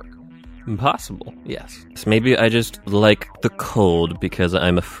might work. Impossible, yes. So maybe I just like the cold because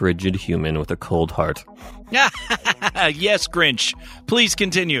I'm a frigid human with a cold heart. Yes, Grinch. Please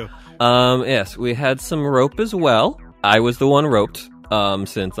continue. Yes, we had some rope as well. I was the one roped,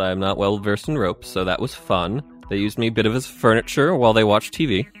 since I'm not well versed in rope, so that was fun. They used me a bit of as furniture while they watched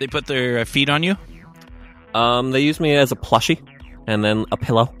TV. They put their feet on you? They used me as a plushie, and then a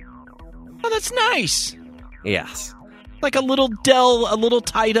pillow. Oh, that's nice. Yes. Like a little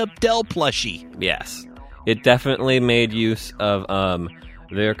tied up Dell plushie. Yes. It definitely made use of,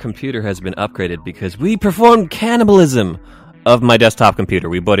 their computer has been upgraded because we performed cannibalism of my desktop computer.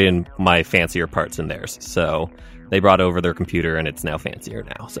 We put in my fancier parts in theirs. So they brought over their computer, and it's now fancier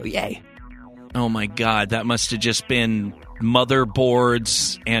now. So yay. Oh my God, that must have just been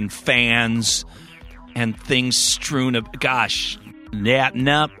motherboards and fans and things strewn up. Gosh, yeah,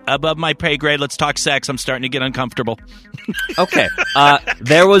 no, above my pay grade. Let's talk sex. I'm starting to get uncomfortable. Okay,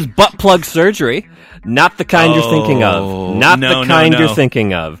 there was butt plug surgery. Not the kind you're thinking of. Not the kind you're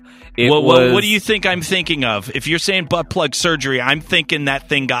thinking of. What do you think I'm thinking of? If you're saying butt plug surgery, I'm thinking that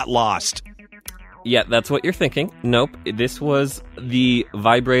thing got lost. Yeah, that's what you're thinking. Nope. This was the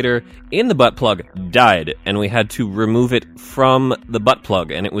vibrator in the butt plug died, and we had to remove it from the butt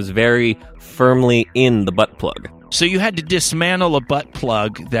plug, and it was very firmly in the butt plug. So you had to dismantle a butt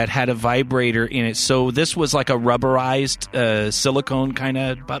plug that had a vibrator in it. So this was like a rubberized silicone kind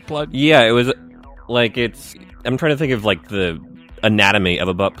of butt plug? Yeah, it was like I'm trying to think of like the anatomy of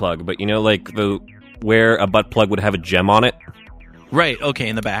a butt plug, but you know, like where a butt plug would have a gem on it? Right, okay,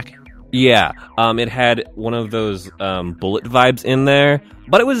 in the back. Yeah, it had one of those bullet vibes in there,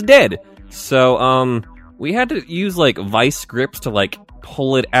 but it was dead. So we had to use like vice grips to like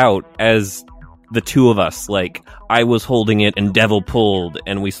pull it out as the two of us. Like I was holding it and Devil pulled,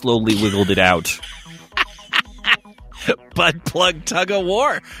 and we slowly wiggled it out. Butt plug tug of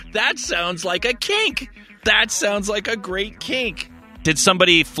war. That sounds like a kink. That sounds like a great kink. Did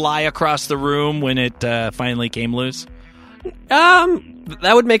somebody fly across the room when it finally came loose?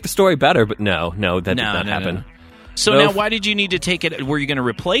 That would make the story better, but no, that did not happen. No. So now, why did you need to take it? Were you going to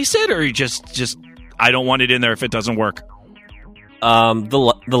replace it, or you just I don't want it in there if it doesn't work?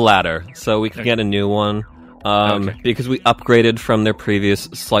 The latter. So we could get a new one. Because we upgraded from their previous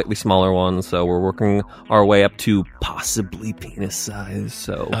slightly smaller one, so we're working our way up to possibly penis size.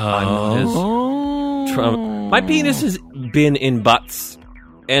 So I'm not as my penis has been in butts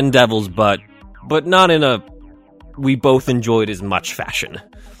and Devil's butt, but not in a we both enjoyed as much fashion.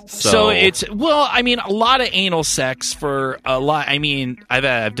 So it's, well, I mean, a lot of anal sex for a lot. I mean,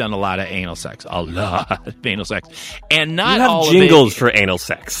 I've done a lot of anal sex, and not you have all jingles of it, for anal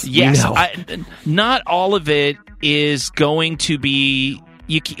sex. Yes, not all of it is going to be.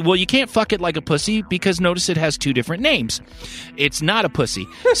 You can't fuck it like a pussy because notice it has two different names. It's not a pussy.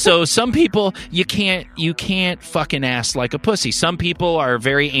 So some people you can't fucking ass like a pussy. Some people are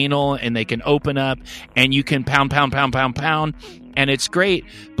very anal and they can open up and you can pound, and it's great.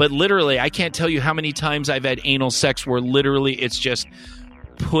 But literally, I can't tell you how many times I've had anal sex where literally it's just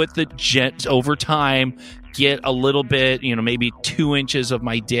put the jet over time, get a little bit, maybe 2 inches of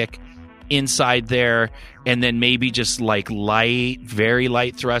my dick inside there, and then maybe just like very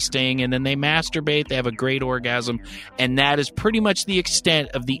light thrusting, and then they masturbate, they have a great orgasm, and that is pretty much the extent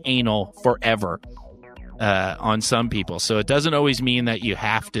of the anal forever on some people. So it doesn't always mean that you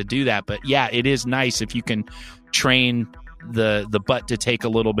have to do that, but yeah, it is nice if you can train the butt to take a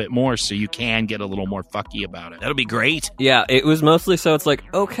little bit more so you can get a little more fucky about it. That'll be great. Yeah, it was mostly so it's like,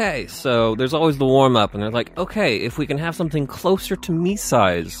 okay, so there's always the warm-up, and they're like, okay, if we can have something closer to me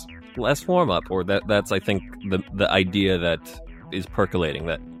size, less warm-up, or that's I think the idea that is percolating,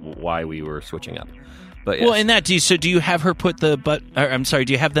 that why we were switching up. But yes. Well, in that, do you have her put the butt,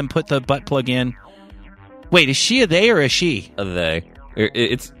 do you have them put the butt plug in? Wait, is she a they or a she? A they.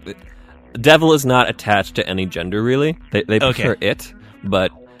 It's Devil is not attached to any gender, really. They prefer it,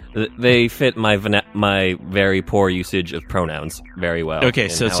 but they fit my very poor usage of pronouns very well. Okay,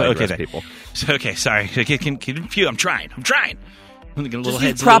 people. Okay, sorry. I'm trying. Just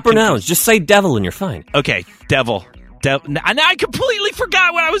use proper nouns. Just say devil and you're fine. Okay, devil. Now I completely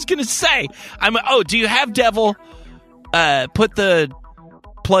forgot what I was going to say. Do you have Devil put the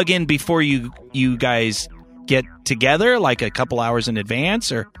plug in before you guys get together, like a couple hours in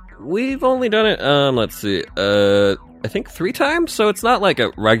advance, or? We've only done it, let's see, I think 3 times, so it's not like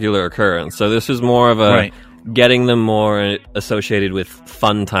a regular occurrence. So this is more of a getting them more associated with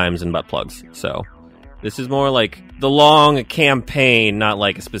fun times and butt plugs. So this is more like the long campaign, not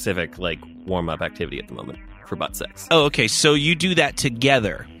like a specific like warm-up activity at the moment for butt sex. Oh, okay, so you do that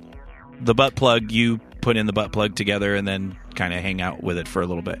together. The butt plug, you put in the butt plug together and then kind of hang out with it for a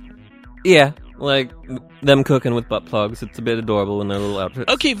little bit. Yeah, like them cooking with butt plugs. It's a bit adorable in their little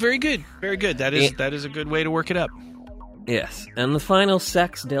outfits. Okay, very good. Very good. That is a good way to work it up. Yes. And the final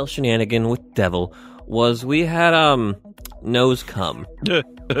sex Dale shenanigan with Devil was we had nose cum.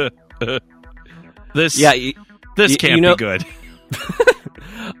 This can't be good.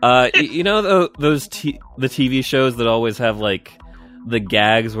 Those the TV shows that always have like the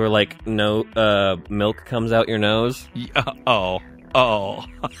gags where like milk comes out your nose? Oh.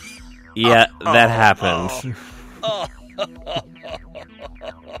 Yeah, that happened.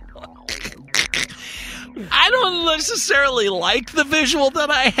 I don't necessarily like the visual that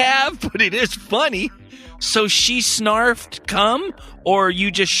I have, but it is funny. So she snarfed cum, or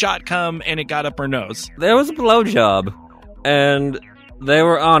you just shot cum and it got up her nose? There was a blowjob, and they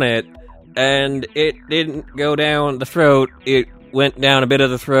were on it, and it didn't go down the throat. It went down a bit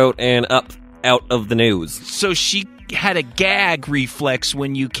of the throat and up out of the nose. So she had a gag reflex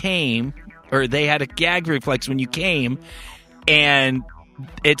when you came, or they had a gag reflex when you came, and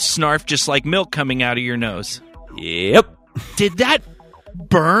it snarfed just like milk coming out of your nose. Yep. Did that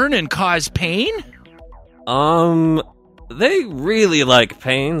burn and cause pain? They really like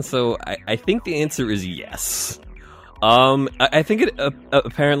pain, so I think the answer is yes. I think it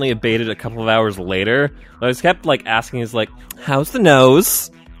apparently abated a couple of hours later. I was kept like asking, "Is like, how's the nose?"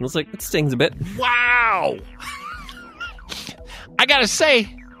 And I was like, "It stings a bit." Wow. I gotta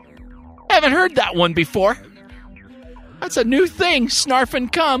say, I haven't heard that one before. That's a new thing, snarf and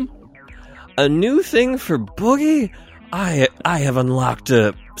cum. A new thing for Boogie? I have unlocked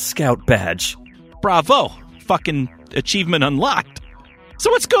a scout badge. Bravo. Fucking achievement unlocked. So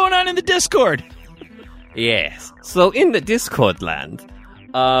what's going on in the Discord? Yes. So in the Discord land,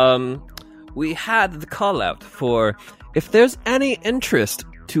 we had the call out for if there's any interest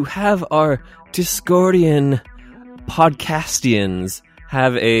to have our Discordian podcastians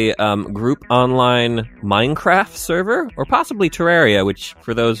have a group online Minecraft server, or possibly Terraria, which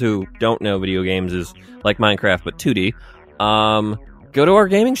for those who don't know video games is like Minecraft but 2D. Go to our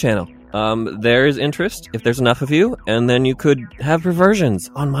gaming channel. There is interest, if there's enough of you, and then you could have reversions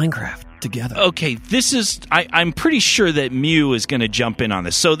on Minecraft together. Okay, this is... I'm pretty sure that Mew is going to jump in on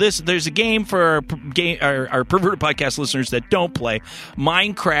this. So there's a game for our Perverted Podcast listeners that don't play.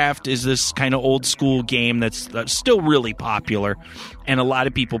 Minecraft is this kind of old-school game that's still really popular, and a lot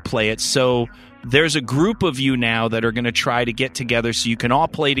of people play it. So there's a group of you now that are going to try to get together so you can all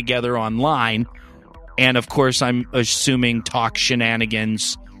play together online. And, of course, I'm assuming talk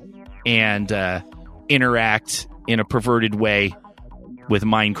shenanigans and interact in a perverted way with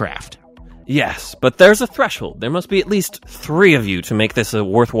Minecraft. Yes, but there's a threshold. There must be at least 3 of you to make this a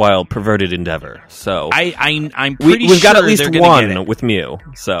worthwhile perverted endeavor. So I'm pretty we've sure got at least they're gonna one get it. with Mew.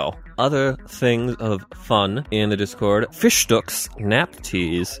 So other things of fun in the Discord: fish sticks, nap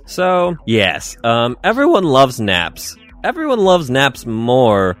teas. So yes, everyone loves naps. Everyone loves naps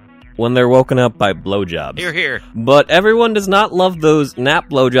more when they're woken up by blowjobs. Hear, hear. But everyone does not love those nap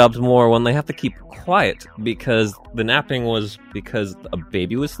blowjobs more when they have to keep quiet, because the napping was because a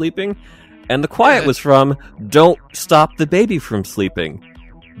baby was sleeping, and the quiet was from don't stop the baby from sleeping.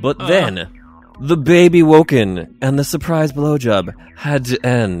 But then the baby woken, and the surprise blowjob had to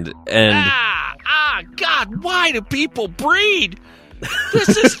end, and God, why do people breed? This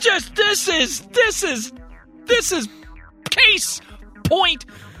is case point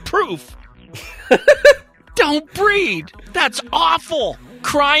proof. Don't breed. That's awful.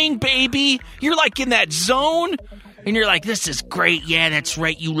 Crying baby. You're like in that zone, and you're like, this is great. Yeah, that's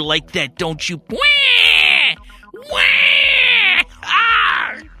right. You like that, don't you? Wah! Wah!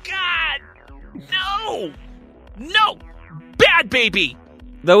 Ah, God. No. Bad baby.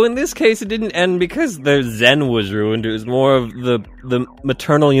 though in this case it didn't end because their zen was ruined. It was more of the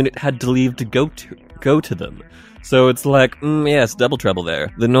maternal unit had to leave to go to them. So it's like, yes, double trouble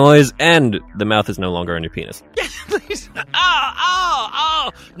there. The noise and the mouth is no longer on your penis. Please.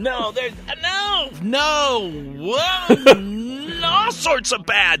 Oh. No, there's... No. Whoa. All sorts of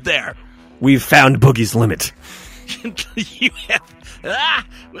bad there. We've found Boogie's limit. You have...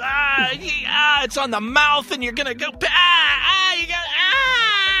 it's on the mouth and you're gonna go...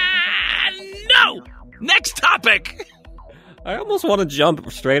 No! Next topic! I almost want to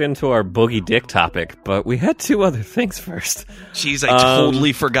jump straight into our boogie dick topic, but we had two other things first. Jeez, I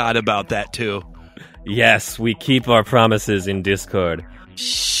totally forgot about that, too. Yes, we keep our promises in Discord.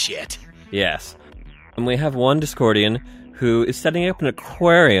 Shit. Yes. And we have one Discordian who is setting up an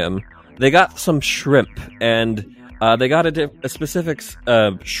aquarium. They got some shrimp, and they got a specific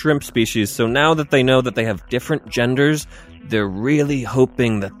shrimp species, so now that they know that they have different genders, they're really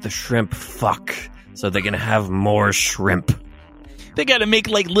hoping that the shrimp fuck, so they're gonna have more shrimp. They gotta make,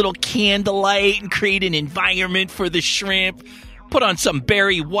 like, little candlelight and create an environment for the shrimp. Put on some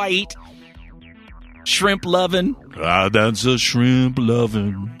Barry White. Shrimp lovin'. That's a shrimp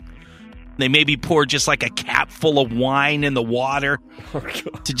lovin'. They maybe pour just, like, a cap full of wine in the water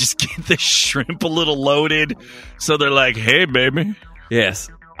to just get the shrimp a little loaded. So they're like, hey, baby. Yes.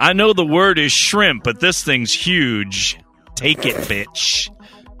 I know the word is shrimp, but this thing's huge. Take it, bitch.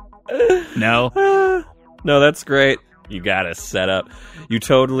 No? No, that's great. You gotta set up. You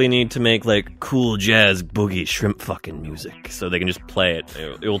totally need to make, like, cool jazz boogie shrimp fucking music so they can just play it.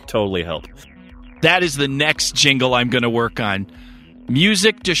 It will totally help. That is the next jingle I'm going to work on.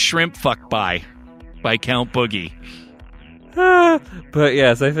 Music to Shrimp Fuck by Count Boogie. But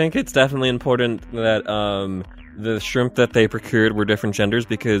yes, I think it's definitely important that the shrimp that they procured were different genders,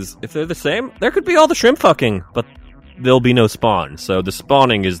 because if they're the same, there could be all the shrimp fucking, but there'll be no spawn, so the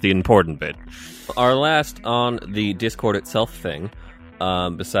spawning is the important bit. Our last on the Discord itself thing,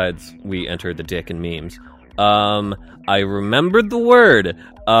 besides we entered the dick and memes, I remembered the word.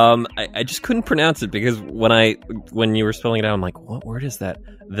 I just couldn't pronounce it because when you were spelling it out, I'm like, what word is that?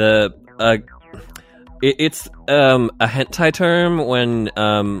 It's a hentai term when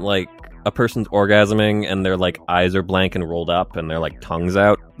like a person's orgasming and their like eyes are blank and rolled up and their like tongues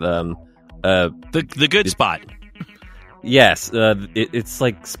out. The good spot. Yes, it's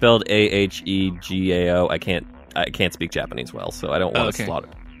like spelled AHEGAO. I can't speak Japanese well, so I don't want to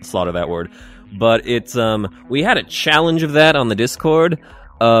slaughter that word. But it's we had a challenge of that on the Discord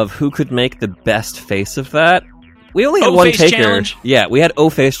of who could make the best face of that. We only had one taker. Challenge? Yeah, we had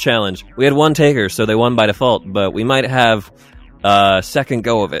O-Face challenge. We had one taker, so they won by default, but we might have a second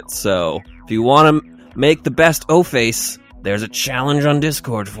go of it. So if you want to make the best O-Face, there's a challenge on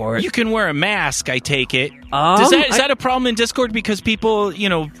Discord for it. You can wear a mask, I take it. Is that a problem in Discord because people,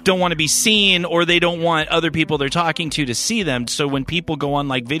 don't want to be seen, or they don't want other people they're talking to see them? So when people go on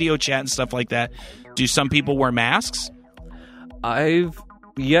like video chat and stuff like that, do some people wear masks? I've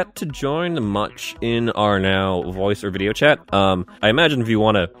yet to join much in our now voice or video chat. I imagine if you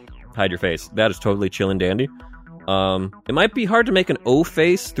want to hide your face, that is totally chill and dandy. It might be hard to make an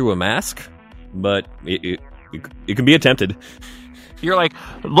O-face through a mask, but it can be attempted. You're like,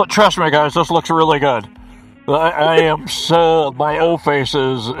 look, trust me, guys, this looks really good. I am so... My O-face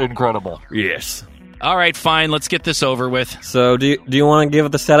is incredible. Yes. All right, fine. Let's get this over with. So, do you want to give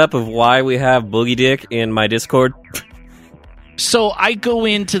the setup of why we have Boogie Dick in my Discord? So I go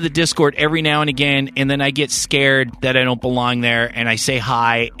into the Discord every now and again, and then I get scared that I don't belong there, and I say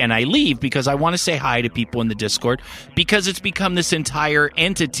hi, and I leave because I want to say hi to people in the Discord, because it's become this entire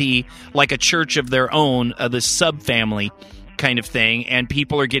entity, like a church of their own, this sub-family kind of thing, and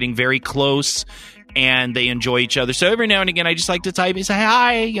people are getting very close, and they enjoy each other. So every now and again, I just like to type and say,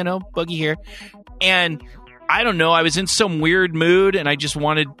 hi, Boogie here. And I don't know, I was in some weird mood, and I just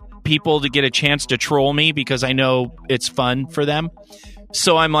wanted people to get a chance to troll me because I know it's fun for them.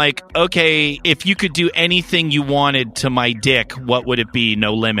 So I'm like, okay, if you could do anything you wanted to my dick, what would it be?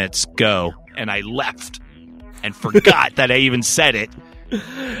 No limits, go. And I left and forgot that I even said it.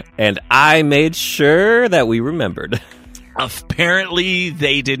 And I made sure that we remembered. Apparently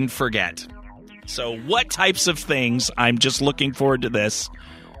they didn't forget. So what types of things, I'm just looking forward to this,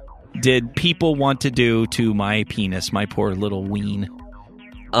 did people want to do to my penis, my poor little ween?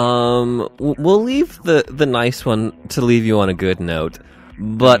 We'll leave the nice one to leave you on a good note.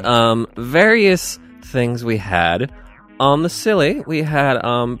 But, various things we had. On the silly, we had,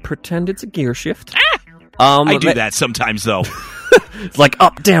 pretend it's a gear shift. I do that sometimes, though. It's like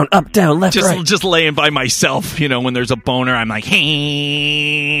up, down, left, right. Just laying by myself, when there's a boner, I'm like,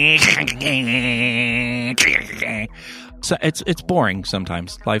 So it's boring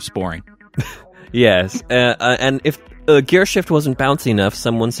sometimes. Life's boring. Yes, and if gear shift wasn't bouncy enough,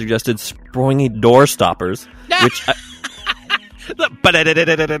 someone suggested springy door stoppers, which I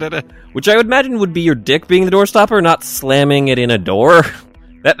would imagine would be your dick being the door stopper, not slamming it in a door.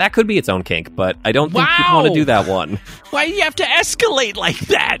 That could be its own kink, but I don't think people want to do that one. Why do you have to escalate like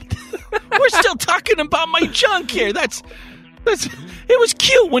that? We're still talking about my junk here. It was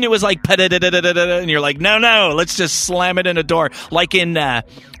cute when it was like, and you're like, no, let's just slam it in a door. Like in,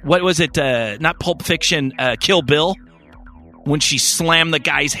 what was it, not Pulp Fiction, Kill Bill? When she slammed the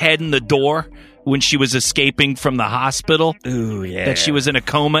guy's head in the door when she was escaping from the hospital. Ooh, yeah. That she was in a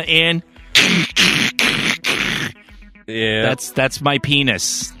coma in. Yeah. That's my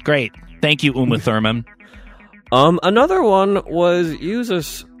penis. Great. Thank you, Uma Thurman. Another one was use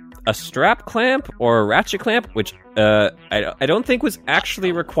a strap clamp or a ratchet clamp, which I don't think was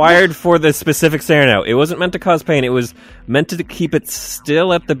actually required for the specific scenario. It wasn't meant to cause pain. It was meant to keep it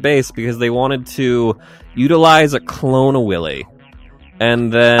still at the base because they wanted to utilize a clone-a-willy.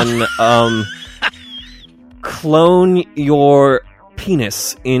 And then clone your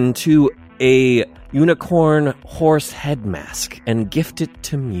penis into a unicorn horse head mask and gift it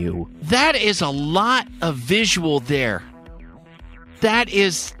to Mew. That is a lot of visual there.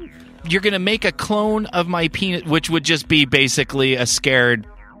 You're going to make a clone of my penis, which would just be basically a scared,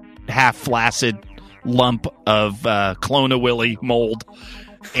 half-flaccid lump of Clone-a-Willy mold.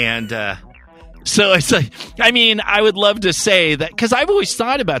 And so it's like, I would love to say that, because I've always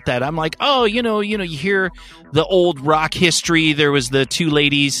thought about that. I'm like, you hear the old rock history. There was the two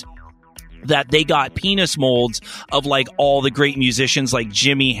ladies that they got penis molds of like all the great musicians like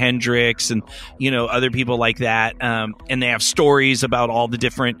Jimi Hendrix and, you know, other people like that. And they have stories about all the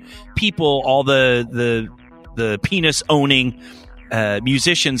different people, all the penis owning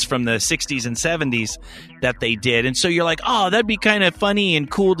musicians from the 60s and 70s that they did. And so you're like, oh, that'd be kind of funny and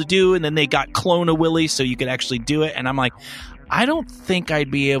cool to do. And then they got Clone-A-Willy so you could actually do it. And I'm like, I don't think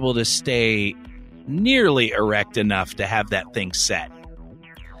I'd be able to stay nearly erect enough to have that thing set.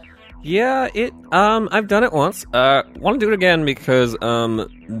 Yeah, I've done it once. Want to do it again because,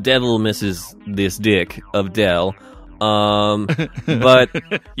 Devil misses this dick of Dell. But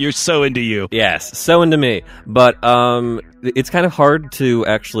you're so into you. Yes, so into me. But, it's kind of hard to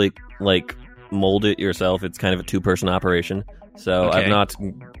actually, like, mold it yourself. It's kind of a 2-person operation. So Okay. I've not,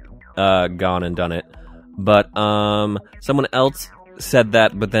 gone and done it. But, someone else said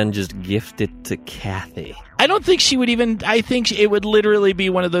that, but then just gift it to Kathy. I don't think she would even. I think it would literally be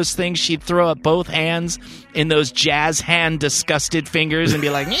one of those things she'd throw up both hands in those jazz hand disgusted fingers and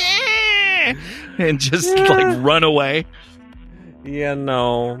be like, yeah, and just like run away. Yeah,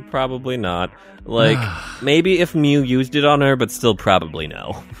 no, probably not. Like, maybe if Mew used it on her, but still probably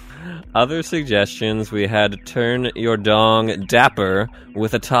no. Other suggestions, we had turn your dong dapper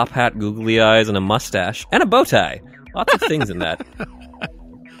with a top hat, googly eyes, and a mustache, and a bow tie. Lots of things in that.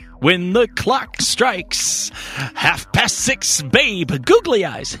 When the clock strikes 6:30, babe, googly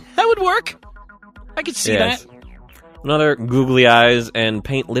eyes. That would work. I could see Yes. that. Another googly eyes and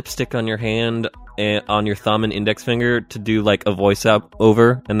paint lipstick on your hand, on your thumb and index finger to do like a voice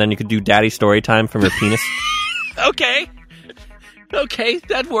over, and then you could do daddy story time from your penis. Okay,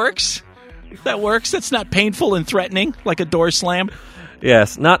 that works. That's not painful and threatening like a door slam.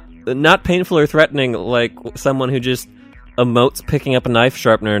 Yes, not painful or threatening like someone who just emotes picking up a knife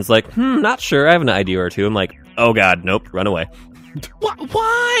sharpener and is like, not sure, I have an idea or two. I'm like, oh god, nope, run away.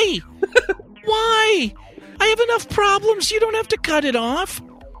 Why? Why? I have enough problems. You don't have to cut it off.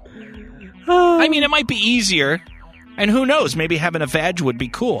 I mean, it might be easier. And who knows? Maybe having a vag would be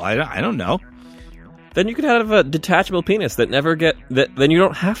cool. I don't know. Then you could have a detachable penis that never then you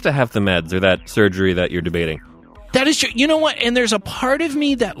don't have to have the meds or that surgery that you're debating. That is true. You know what? And there's a part of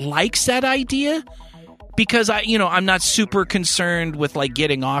me that likes that idea because I'm not super concerned with like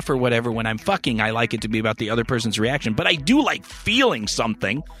getting off or whatever when I'm fucking. I like it to be about the other person's reaction, but I do like feeling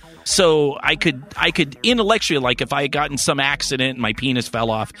something. So I could intellectually, like if I had gotten some accident and my penis fell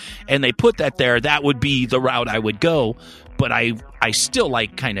off and they put that there, that would be the route I would go. But I still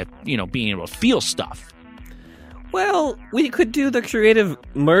like kind of, being able to feel stuff. Well, we could do the creative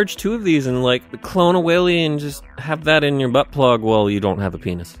merge 2 of these and like Clone-A-Willy and just have that in your butt plug while you don't have a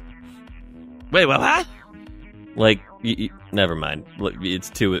penis. Wait, what? Like, never mind. It's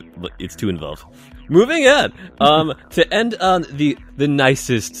too involved. Moving on. To end on the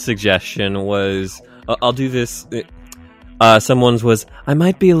nicest suggestion was, I'll do this. Someone's was, I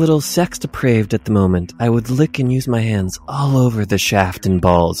might be a little sex depraved at the moment. I would lick and use my hands all over the shaft and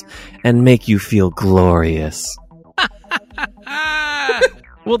balls and make you feel glorious.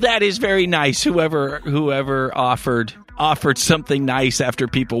 Well, that is very nice. Whoever offered something nice after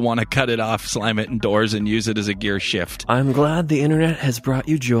people want to cut it off, slam it indoors, and use it as a gear shift. I'm glad the internet has brought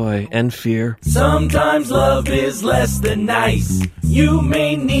you joy and fear. Sometimes love is less than nice. You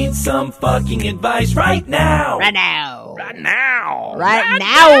may need some fucking advice right now. Right now. Right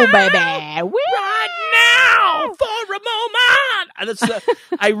now, baby. Woo! right now, for a moment.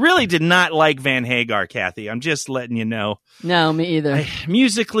 I really did not like Van Hagar, Kathy. I'm just letting you know. No, me either.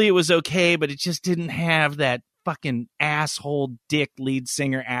 Musically, it was okay, but it just didn't have that fucking asshole dick lead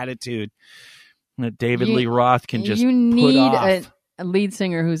singer attitude that David Lee Roth can just You put need off. a lead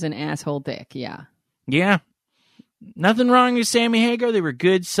singer who's an asshole dick, yeah. Yeah. Nothing wrong with Sammy Hagar. They were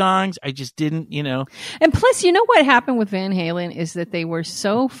good songs. I just didn't, And plus, you know what happened with Van Halen is that they were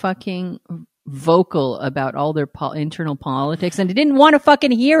so fucking vocal about all their internal politics and they didn't want to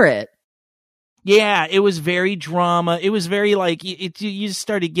fucking hear it. Yeah, it was very drama. It was very like, you just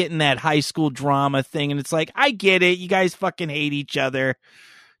started getting that high school drama thing. And it's like, I get it. You guys fucking hate each other.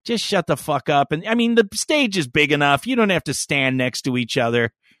 Just shut the fuck up. And I mean, the stage is big enough. You don't have to stand next to each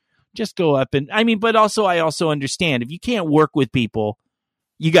other. Just go up and, but also, I also understand if you can't work with people,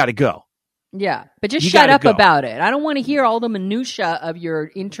 you got to go. Yeah, but just You shut gotta up go. about it. I don't want to hear all the minutia of your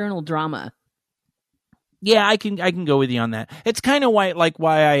internal drama. Yeah, I can go with you on that. It's kind of why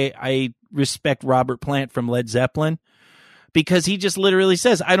I respect Robert Plant from Led Zeppelin, because he just literally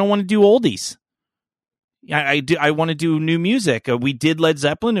says, I don't want to do oldies. I want to do new music. We did Led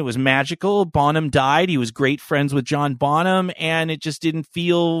Zeppelin. It was magical. Bonham died. He was great friends with John Bonham, and it just didn't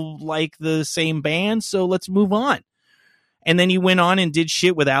feel like the same band. So let's move on. And then he went on and did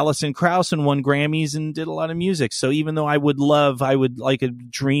shit with Alison Krauss and won Grammys and did a lot of music. So even though I would like a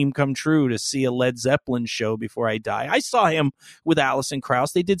dream come true to see a Led Zeppelin show before I die. I saw him with Alison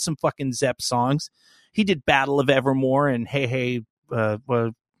Krauss. They did some fucking Zepp songs. He did Battle of Evermore and Hey,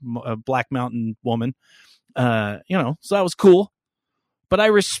 Black Mountain Woman. So that was cool. But I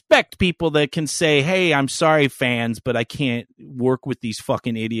respect people that can say, hey, I'm sorry, fans, but I can't work with these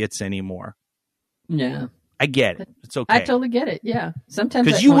fucking idiots anymore. Yeah. I get it. It's okay. I totally get it. Yeah. Sometimes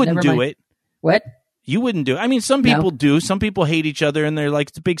because you wouldn't do it. What? You wouldn't do it. I mean, some people do. Some people hate each other, and they're like,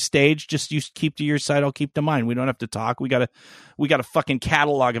 "It's a big stage. Just you keep to your side. I'll keep to mine. We don't have to talk. We got a fucking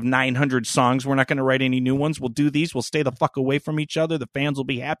catalog of 900 songs. We're not going to write any new ones. We'll do these. We'll stay the fuck away from each other. The fans will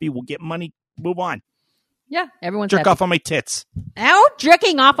be happy. We'll get money. Move on. Yeah, everyone's jerk happy. off on my tits. Ow,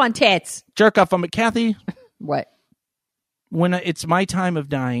 jerking off on tits. Jerk off on my Kathy. What? When it's my time of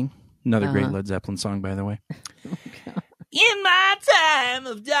dying. Another great Led Zeppelin song, by the way. In my time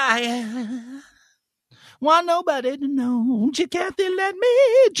of dying, want nobody to know. Won't you, Kathy, let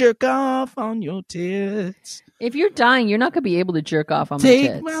me jerk off on your tits? If you're dying, you're not going to be able to jerk off on my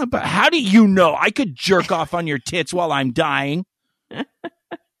tits. But how do you know? I could jerk off on your tits while I'm dying.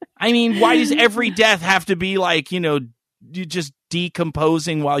 I mean, why does every death have to be like, you just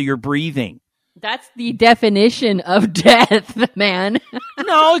decomposing while you're breathing? That's the definition of death, man.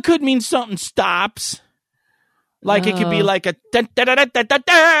 No, it could mean something stops. Like it could be like a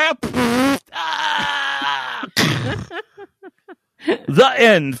the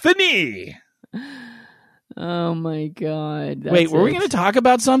end, fini. Oh my god! Wait, were we going to talk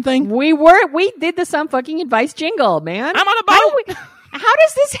about something? We were. We did the Some Fucking Advice jingle, man. I'm on a boat. How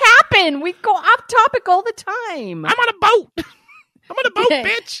does this happen? We go off topic all the time. I'm on a boat. I'm on a boat,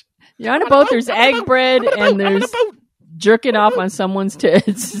 bitch. You're on a boat. There's egg bread and there's jerking off on someone's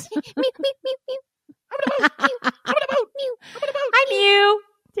tits. Hi, Mew.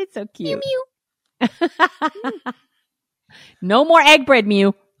 It's so cute. Mew. No more egg bread,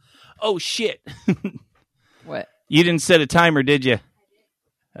 Mew. Oh, shit. What? You didn't set a timer, did you?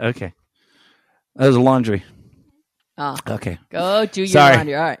 Okay. That was laundry. Oh. Okay. Go do your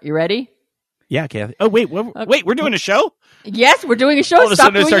laundry. All right. You ready? Yeah, Kathy. Oh, wait. Wait, we're doing a show? Yes, we're doing a show. All of a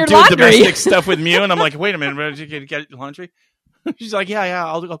sudden, I start doing laundry. domestic stuff with Mew, and I'm like, wait a minute. Did you get laundry? She's like, yeah,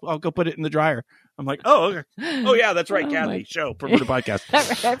 I'll go put it in the dryer. I'm like, oh, okay. Oh, yeah, that's right, Kathy. Show, Perverted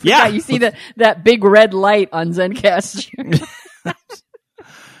Podcast. Yeah. You see that big red light on Zencastr.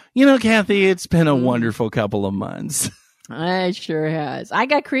 Kathy, it's been a wonderful couple of months. It sure has. I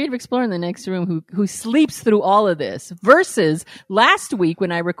got Creative Explorer in the next room who sleeps through all of this. Versus last week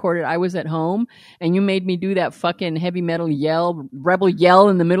when I recorded, I was at home and you made me do that fucking heavy metal rebel yell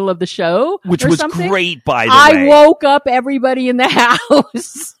in the middle of the show. Which was great, by the way. I woke up everybody in the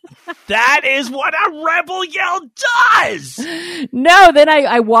house. That is what a rebel yell does! No, then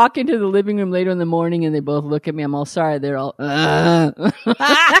I walk into the living room later in the morning and they both look at me. I'm all sorry. They're all,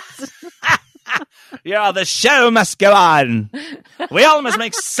 Yeah, the show must go on. We all must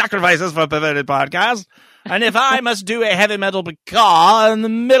make sacrifices for Perverted Podcast. And if I must do a heavy metal caw in the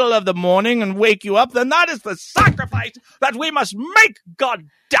middle of the morning and wake you up, then that is the sacrifice that we must make, God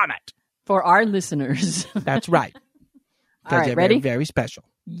damn it. For our listeners. That's right. All right, ready? Very, very special.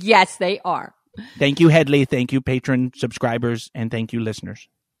 Yes, they are. Thank you, Headley. Thank you, patron subscribers. And thank you, listeners.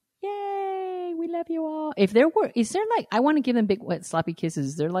 Yay, we love you all. Is there like, I want to give them big, wet, sloppy kisses.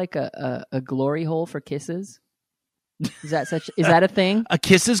 Is there like a glory hole for kisses? Is that a thing? A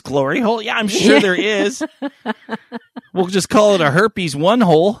kisses glory hole? Yeah, I'm sure there is. We'll just call it a herpes one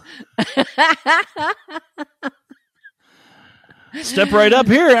hole. Step right up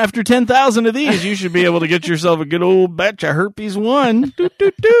here. After 10,000 of these, you should be able to get yourself a good old batch of herpes one. Doo,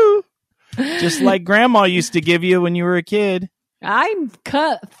 doo, doo. Just like grandma used to give you when you were a kid. I'm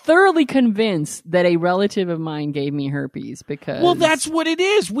thoroughly convinced that a relative of mine gave me herpes because... Well, that's what it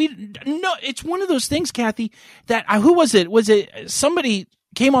is. It's one of those things, Kathy, that... who was it? Was it somebody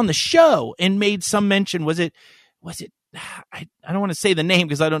came on the show and made some mention? Was it... I don't want to say the name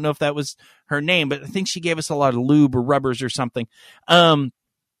because I don't know if that was her name, but I think she gave us a lot of lube or rubbers or something. And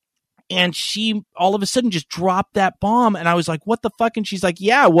she all of a sudden just dropped that bomb. And I was like, what the fuck? And she's like,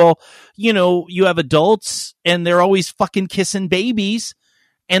 yeah, well, you have adults and they're always fucking kissing babies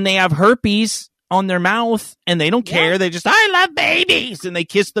and they have herpes on their mouth and they don't care. They just, I love babies. And they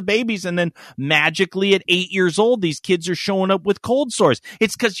kiss the babies. And then magically at 8 years old, these kids are showing up with cold sores.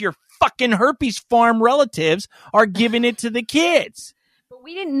 It's because your fucking herpes farm relatives are giving it to the kids. But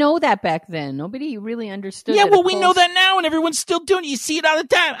we didn't know that back then. Nobody really understood. Yeah, well, we know that now, and everyone's still doing it. You see it all the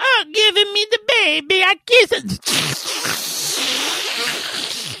time. Oh, giving me the baby, I kiss it.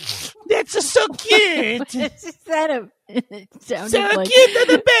 That's so cute. It sounded So like, cute to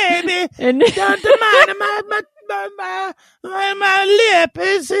the baby. and Down to my lip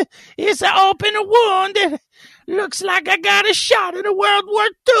is an open wound. It looks like I got a shot in a World War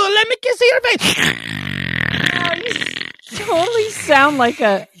II. Let me kiss your face. totally sound like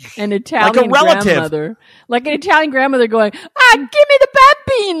an Italian relative. grandmother. Like an Italian grandmother going, give me the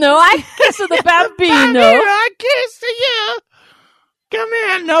bambino. I kiss the bambino. I kiss you. Come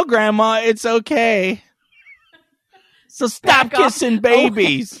here. No, Grandma, it's okay. So stop Back off. kissing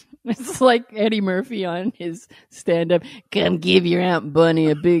babies. It's like Eddie Murphy on his stand-up. Come give your Aunt Bunny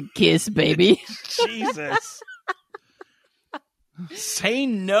a big kiss, baby. Jesus. Say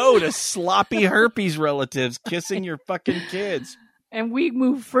no to sloppy herpes relatives kissing your fucking kids. And we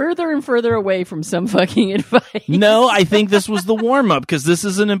move further and further away from some fucking advice. No, I think this was the warm-up because this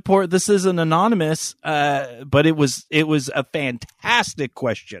is this isn't anonymous, but it was a fantastic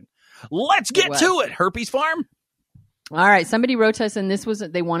question. Let's get to it, Herpes Farm. All right, somebody wrote to us, and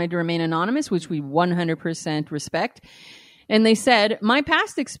they wanted to remain anonymous, which we 100% respect. And they said, my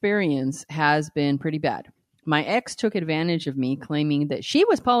past experience has been pretty bad. My ex took advantage of me, claiming that she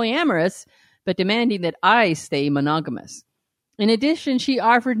was polyamorous, but demanding that I stay monogamous. In addition, she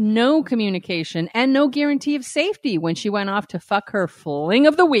offered no communication and no guarantee of safety when she went off to fuck her fling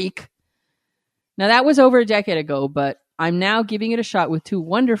of the week. Now, that was over a decade ago, but I'm now giving it a shot with two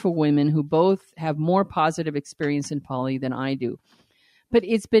wonderful women who both have more positive experience in poly than I do. But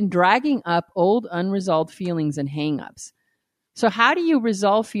it's been dragging up old unresolved feelings and hang-ups. So how do you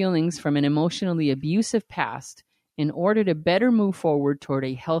resolve feelings from an emotionally abusive past in order to better move forward toward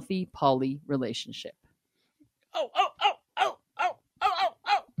a healthy poly relationship? Oh.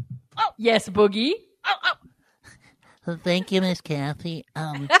 Yes, Boogie. Thank you, Miss Kathy.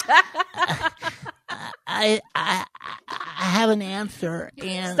 I have an answer.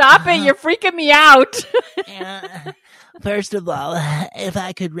 And Stop it! You're freaking me out. First of all, if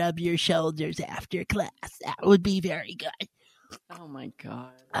I could rub your shoulders after class, that would be very good. Oh my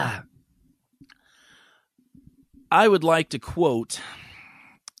God. I would like to quote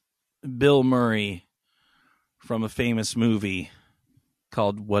Bill Murray from a famous movie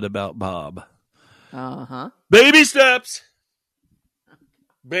called What About Bob? Uh-huh. Baby steps.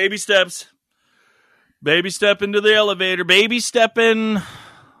 Baby steps. Baby step into the elevator. Baby stepping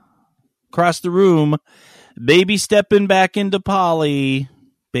across the room. Baby stepping back into Polly.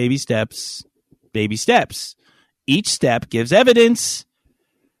 Baby steps. Baby steps. Each step gives evidence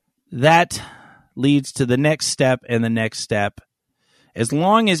that leads to the next step and the next step. As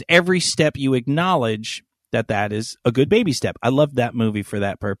long as every step you acknowledge that is a good baby step. I love that movie for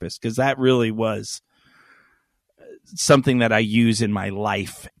that purpose because that really was something that I use in my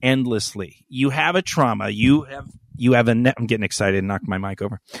life endlessly. You have a trauma. You have I'm getting excited and knocked my mic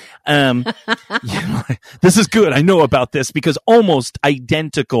over. This is good. I know about this because almost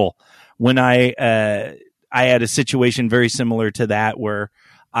identical when I had a situation very similar to that where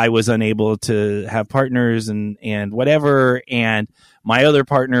I was unable to have partners and whatever. And my other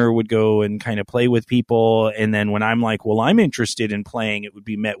partner would go and kind of play with people. And then when I'm like, well, I'm interested in playing, it would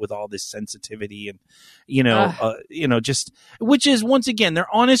be met with all this sensitivity and, just, which is once again,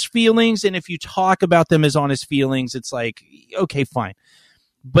 they're honest feelings. And if you talk about them as honest feelings, it's like, okay, fine.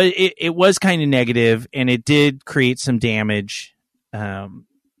 But it was kind of negative and it did create some damage.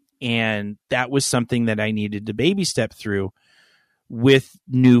 And that was something that I needed to baby step through with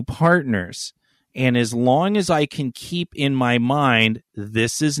new partners. And as long as I can keep in my mind,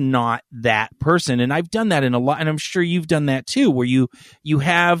 this is not that person. And I've done that in a lot, and I'm sure you've done that too, where you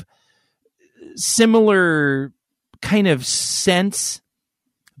have similar kind of sense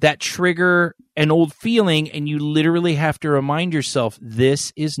that trigger an old feeling, and you literally have to remind yourself,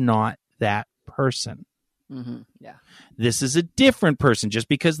 this is not that person. Mm-hmm. Yeah. This is a different person. Just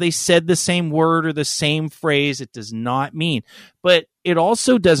because they said the same word or the same phrase, it does not mean. But it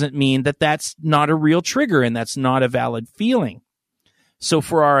also doesn't mean that that's not a real trigger and that's not a valid feeling. So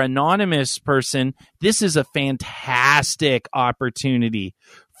for our anonymous person, this is a fantastic opportunity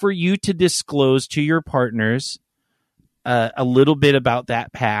for you to disclose to your partners a little bit about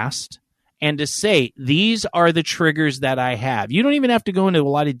that past and to say, these are the triggers that I have. You don't even have to go into a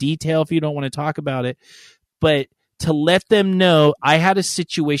lot of detail if you don't want to talk about it. But to let them know, I had a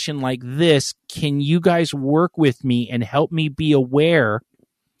situation like this. Can you guys work with me and help me be aware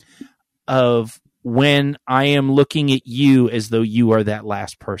of when I am looking at you as though you are that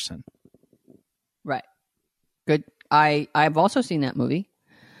last person? Right. Good. I've also seen that movie.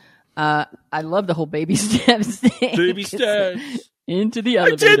 I love the whole baby steps thing. Baby steps. Into the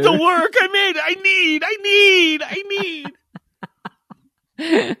elevator. I did the work. I need.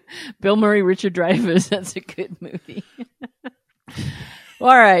 Bill Murray, Richard Dreyfuss. That's a good movie. All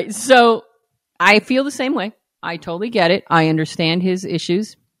right. So I feel the same way. I totally get it. I understand his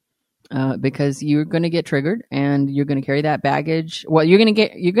issues because you're going to get triggered and you're going to carry that baggage. Well, you're going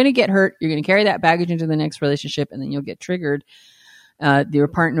to get hurt. You're going to carry that baggage into the next relationship, and then you'll get triggered. Your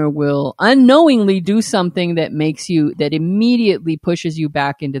partner will unknowingly do something that that immediately pushes you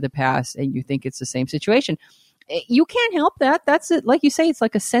back into the past, and you think it's the same situation. You can't help that. That's it. Like you say, it's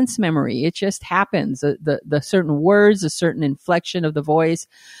like a sense memory. It just happens. The certain words, a certain inflection of the voice,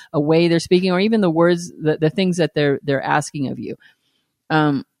 a way they're speaking, or even the words, the things that they're asking of you.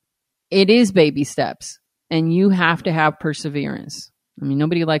 It is baby steps, and you have to have perseverance. I mean,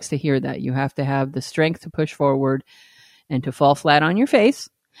 nobody likes to hear that. You have to have the strength to push forward and to fall flat on your face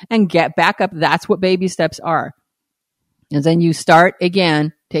and get back up. That's what baby steps are. And then you start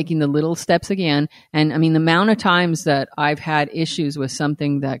again, taking the little steps again. And I mean, the amount of times that I've had issues with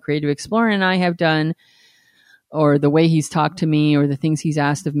something that Creative Explorer and I have done, or the way he's talked to me, or the things he's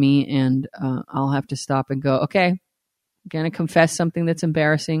asked of me, and I'll have to stop and go, okay, I'm going to confess something that's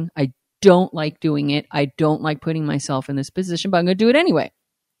embarrassing. I don't like doing it. I don't like putting myself in this position, but I'm going to do it anyway.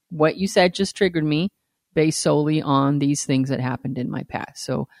 What you said just triggered me based solely on these things that happened in my past.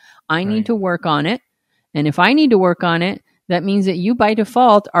 So I need to work on it. And if I need to work on it, that means that you by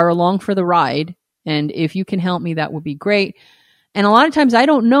default are along for the ride. And if you can help me, that would be great. And a lot of times I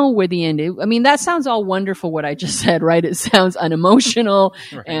don't know where the end is. I mean, that sounds all wonderful, what I just said, right? It sounds unemotional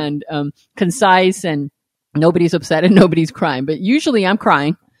and concise, and nobody's upset and nobody's crying. But usually I'm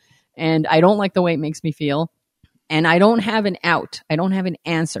crying, and I don't like the way it makes me feel. And I don't have an out. I don't have an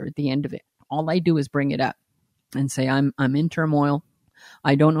answer at the end of it. All I do is bring it up and say, I'm in turmoil.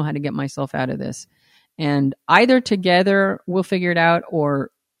 I don't know how to get myself out of this. And either together we'll figure it out,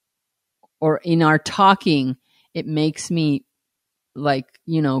 or in our talking, it makes me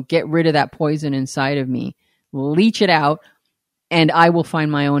get rid of that poison inside of me, leach it out, and I will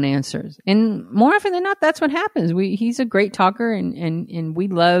find my own answers. And more often than not, that's what happens. He's a great talker, and we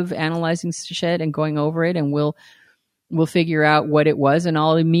love analyzing shit and going over it, and we'll figure out what it was, and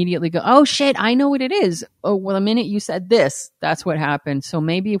I'll immediately go, oh shit, I know what it is. Oh, well, the minute you said this, that's what happened. So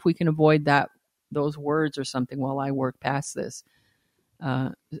maybe if we can avoid those words or something while I work past this.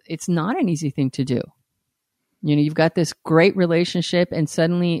 It's not an easy thing to do. You know, you've got this great relationship, and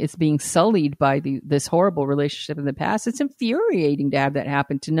suddenly it's being sullied by this horrible relationship in the past. It's infuriating to have that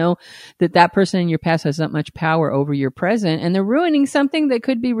happen, to know that person in your past has that much power over your present, and they're ruining something that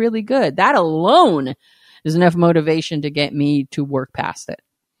could be really good. That alone is enough motivation to get me to work past it.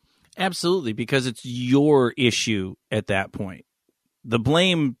 Absolutely, because it's your issue at that point. The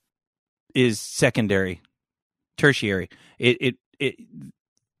blame is secondary, tertiary. It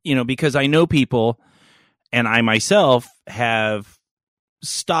because I know people, and I myself have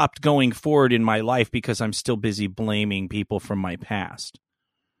stopped going forward in my life because I'm still busy blaming people from my past.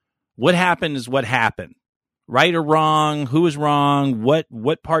 What happened is what happened. Right or wrong, who was wrong,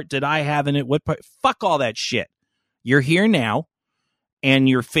 what part did I have in it, what part, fuck all that shit. You're here now, and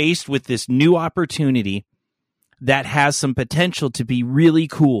you're faced with this new opportunity that has some potential to be really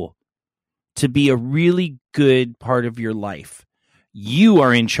cool, to be a really good part of your life. You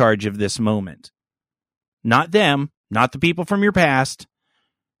are in charge of this moment. Not them, not the people from your past.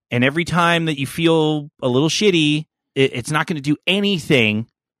 And every time that you feel a little shitty, it's not going to do anything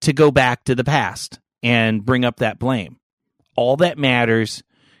to go back to the past and bring up that blame. All that matters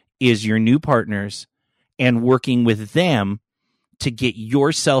is your new partners and working with them to get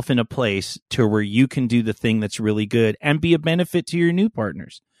yourself in a place to where you can do the thing that's really good and be a benefit to your new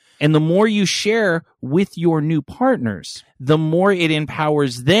partners. And the more you share with your new partners, the more it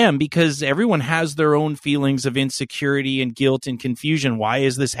empowers them, because everyone has their own feelings of insecurity and guilt and confusion. Why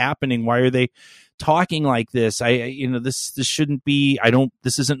is this happening? Why are they talking like this? This shouldn't be,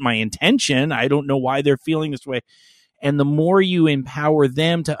 this isn't my intention. I don't know why they're feeling this way. And the more you empower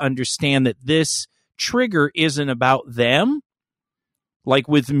them to understand that this trigger isn't about them, like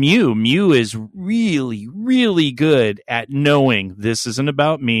with Mew is really, really good at knowing this isn't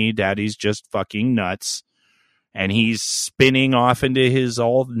about me. Daddy's just fucking nuts. And he's spinning off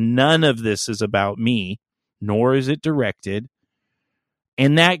into none of this is about me, nor is it directed.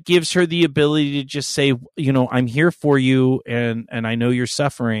 And that gives her the ability to just say, I'm here for you, and I know you're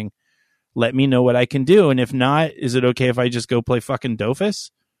suffering. Let me know what I can do. And if not, is it okay if I just go play fucking Dofus?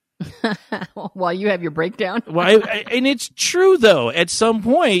 While you have your breakdown. Well, and it's true, though. At some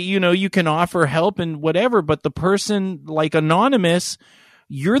point, you can offer help and whatever, but the person, like Anonymous,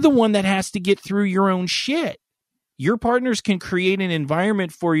 you're the one that has to get through your own shit. Your partners can create an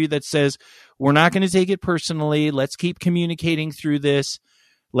environment for you that says, we're not going to take it personally. Let's keep communicating through this.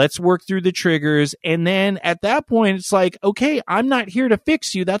 Let's work through the triggers. And then at that point, it's like, okay, I'm not here to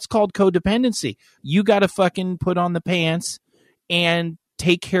fix you. That's called codependency. You got to fucking put on the pants and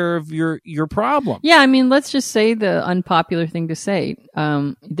take care of your problem. Yeah, I mean, let's just say the unpopular thing to say.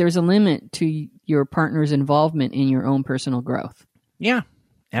 There's a limit to your partner's involvement in your own personal growth. Yeah,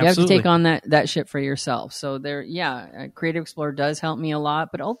 absolutely. You have to take on that shit for yourself. So Creative Explorer does help me a lot,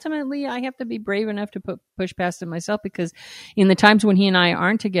 but ultimately I have to be brave enough to push past it myself, because in the times when he and I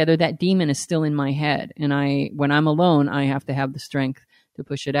aren't together, that demon is still in my head. And when I'm alone, I have to have the strength to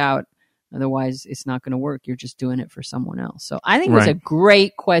push it out. Otherwise, it's not going to work. You're just doing it for someone else. So I think it was a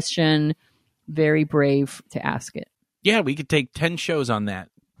great question. Very brave to ask it. Yeah, we could take 10 shows on that,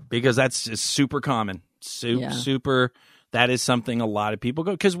 because that's just super common. Super. That is something a lot of people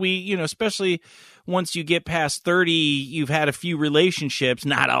go, because we, especially once you get past 30, you've had a few relationships.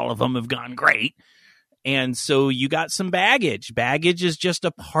 Not all of them have gone great. And so you got some baggage. Baggage is just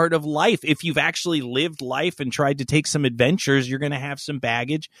a part of life. If you've actually lived life and tried to take some adventures, you're going to have some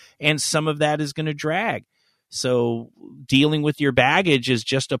baggage, and some of that is going to drag. So dealing with your baggage is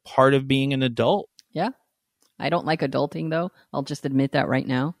just a part of being an adult. Yeah. I don't like adulting, though. I'll just admit that right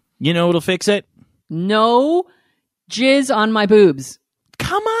now. You know what'll fix it? No jizz on my boobs.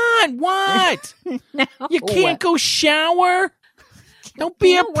 Come on, what? No. You can't go shower? Don't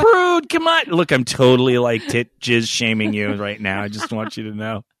be a prude. Come on. Look, I'm totally like jizz shaming you right now. I just want you to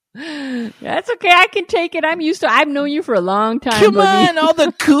know. That's okay. I can take it. I'm used to it. I've known you for a long time. Come on. All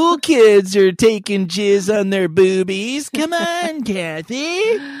the cool kids are taking jizz on their boobies. Come on,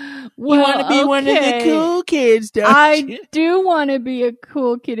 Kathy. Well, you want to be one of the cool kids, don't you? I do want to be a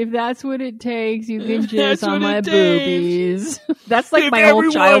cool kid. If that's what it takes, you can jizz on my boobies. That's like my whole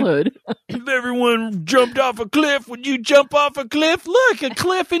childhood. If everyone jumped off a cliff, would you jump off a cliff? Look, a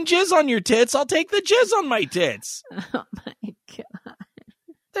cliff and jizz on your tits. I'll take the jizz on my tits. Oh, my God.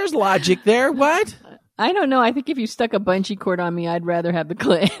 There's logic there. What? I don't know. I think if you stuck a bungee cord on me, I'd rather have the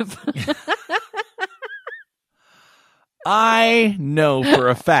cliff. I know for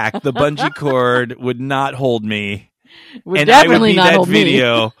a fact the bungee cord would not hold me. And I would be that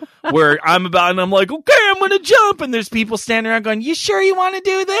video where I'm like, okay, I'm going to jump. And there's people standing around going, you sure you want to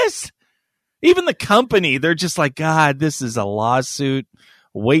do this? Even the company, they're just like, God, this is a lawsuit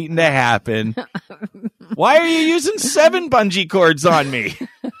waiting to happen. Why are you using 7 bungee cords on me?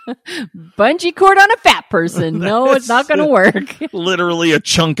 Bungee cord on a fat person. No, it's not going to work. Literally a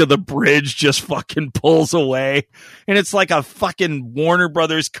chunk of the bridge just fucking pulls away. And it's like a fucking Warner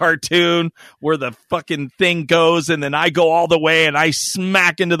Brothers cartoon where the fucking thing goes and then I go all the way and I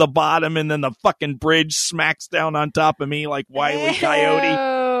smack into the bottom and then the fucking bridge smacks down on top of me like Wile E.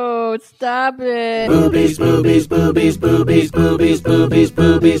 Coyote. Stop it. Boobies, boobies, boobies, boobies, boobies, boobies,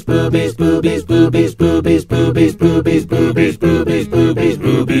 boobies, boobies, boobies, boobies, boobies, boobies, boobies, boobies, boobies, boobies,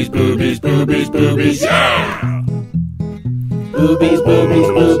 boobies, boobies, boobies, boobies, yeah! Boobies, boobies,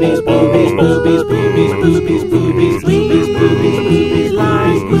 boobies, boobies, boobies, boobies, boobies, boobies, boobies, boobies, boobies,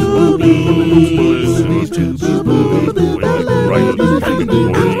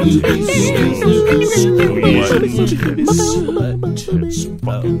 like It's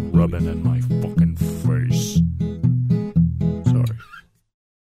fucking rubbing in my fucking face. Sorry.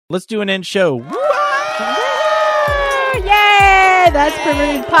 Let's do an end show. Yay! That's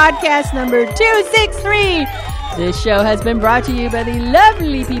Perverted Podcast number 263. This show has been brought to you by the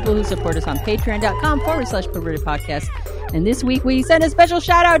lovely people who support us on patreon.com/Perverted Podcast. And this week we send a special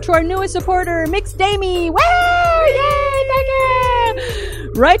shout out to our newest supporter, Mix Damie. Woo! Yay! Thank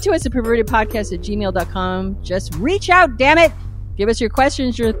you! Write to us at pervertedpodcast@gmail.com. Just reach out, damn it! Give us your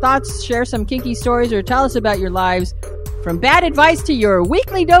questions, your thoughts, share some kinky stories, or tell us about your lives. From bad advice to your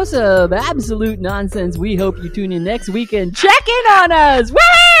weekly dose of absolute nonsense, we hope you tune in next week and check in on us. Woo!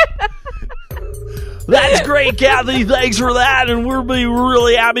 That's great, Kathy. Thanks for that. And we'll be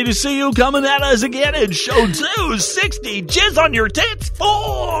really happy to see you coming at us again in show 260. Jizz on your tits 4.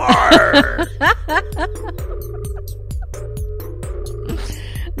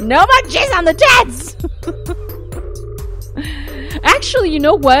 No more jizz on the tits. Actually, you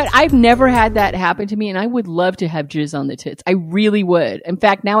know what? I've never had that happen to me, and I would love to have jizz on the tits. I really would. In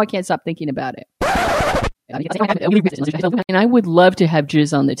fact, now I can't stop thinking about it. And I would love to have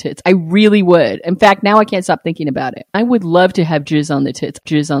jizz on the tits. I really would. In fact, now I can't stop thinking about it. I would love to have jizz on the tits.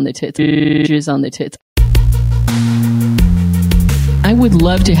 Jizz on the tits. Jizz on the tits. I would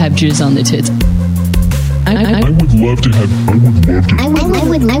love to have jizz on the tits. I would love to have. I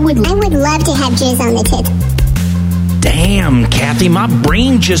would love to have jizz on the tits. Damn, Kathy, my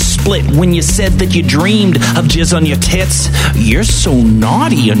brain just split when you said that you dreamed of jizz on your tits. You're so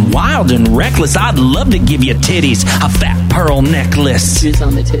naughty and wild and reckless. I'd love to give you titties, a fat pearl necklace. Jizz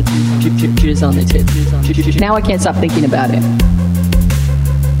on the tits. Jizz on the tits. Now I can't stop thinking about it.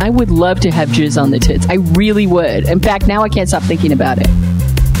 I would love to have jizz on the tits. I really would. In fact, now I can't stop thinking about it.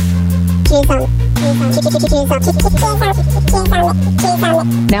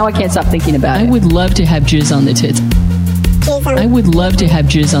 Now I can't stop thinking about it. I would love to have jizz on the tits. I would love to have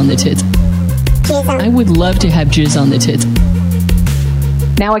jizz on the tits. I would love to have jizz on the tits.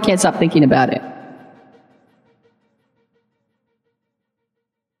 Now I can't stop thinking about it.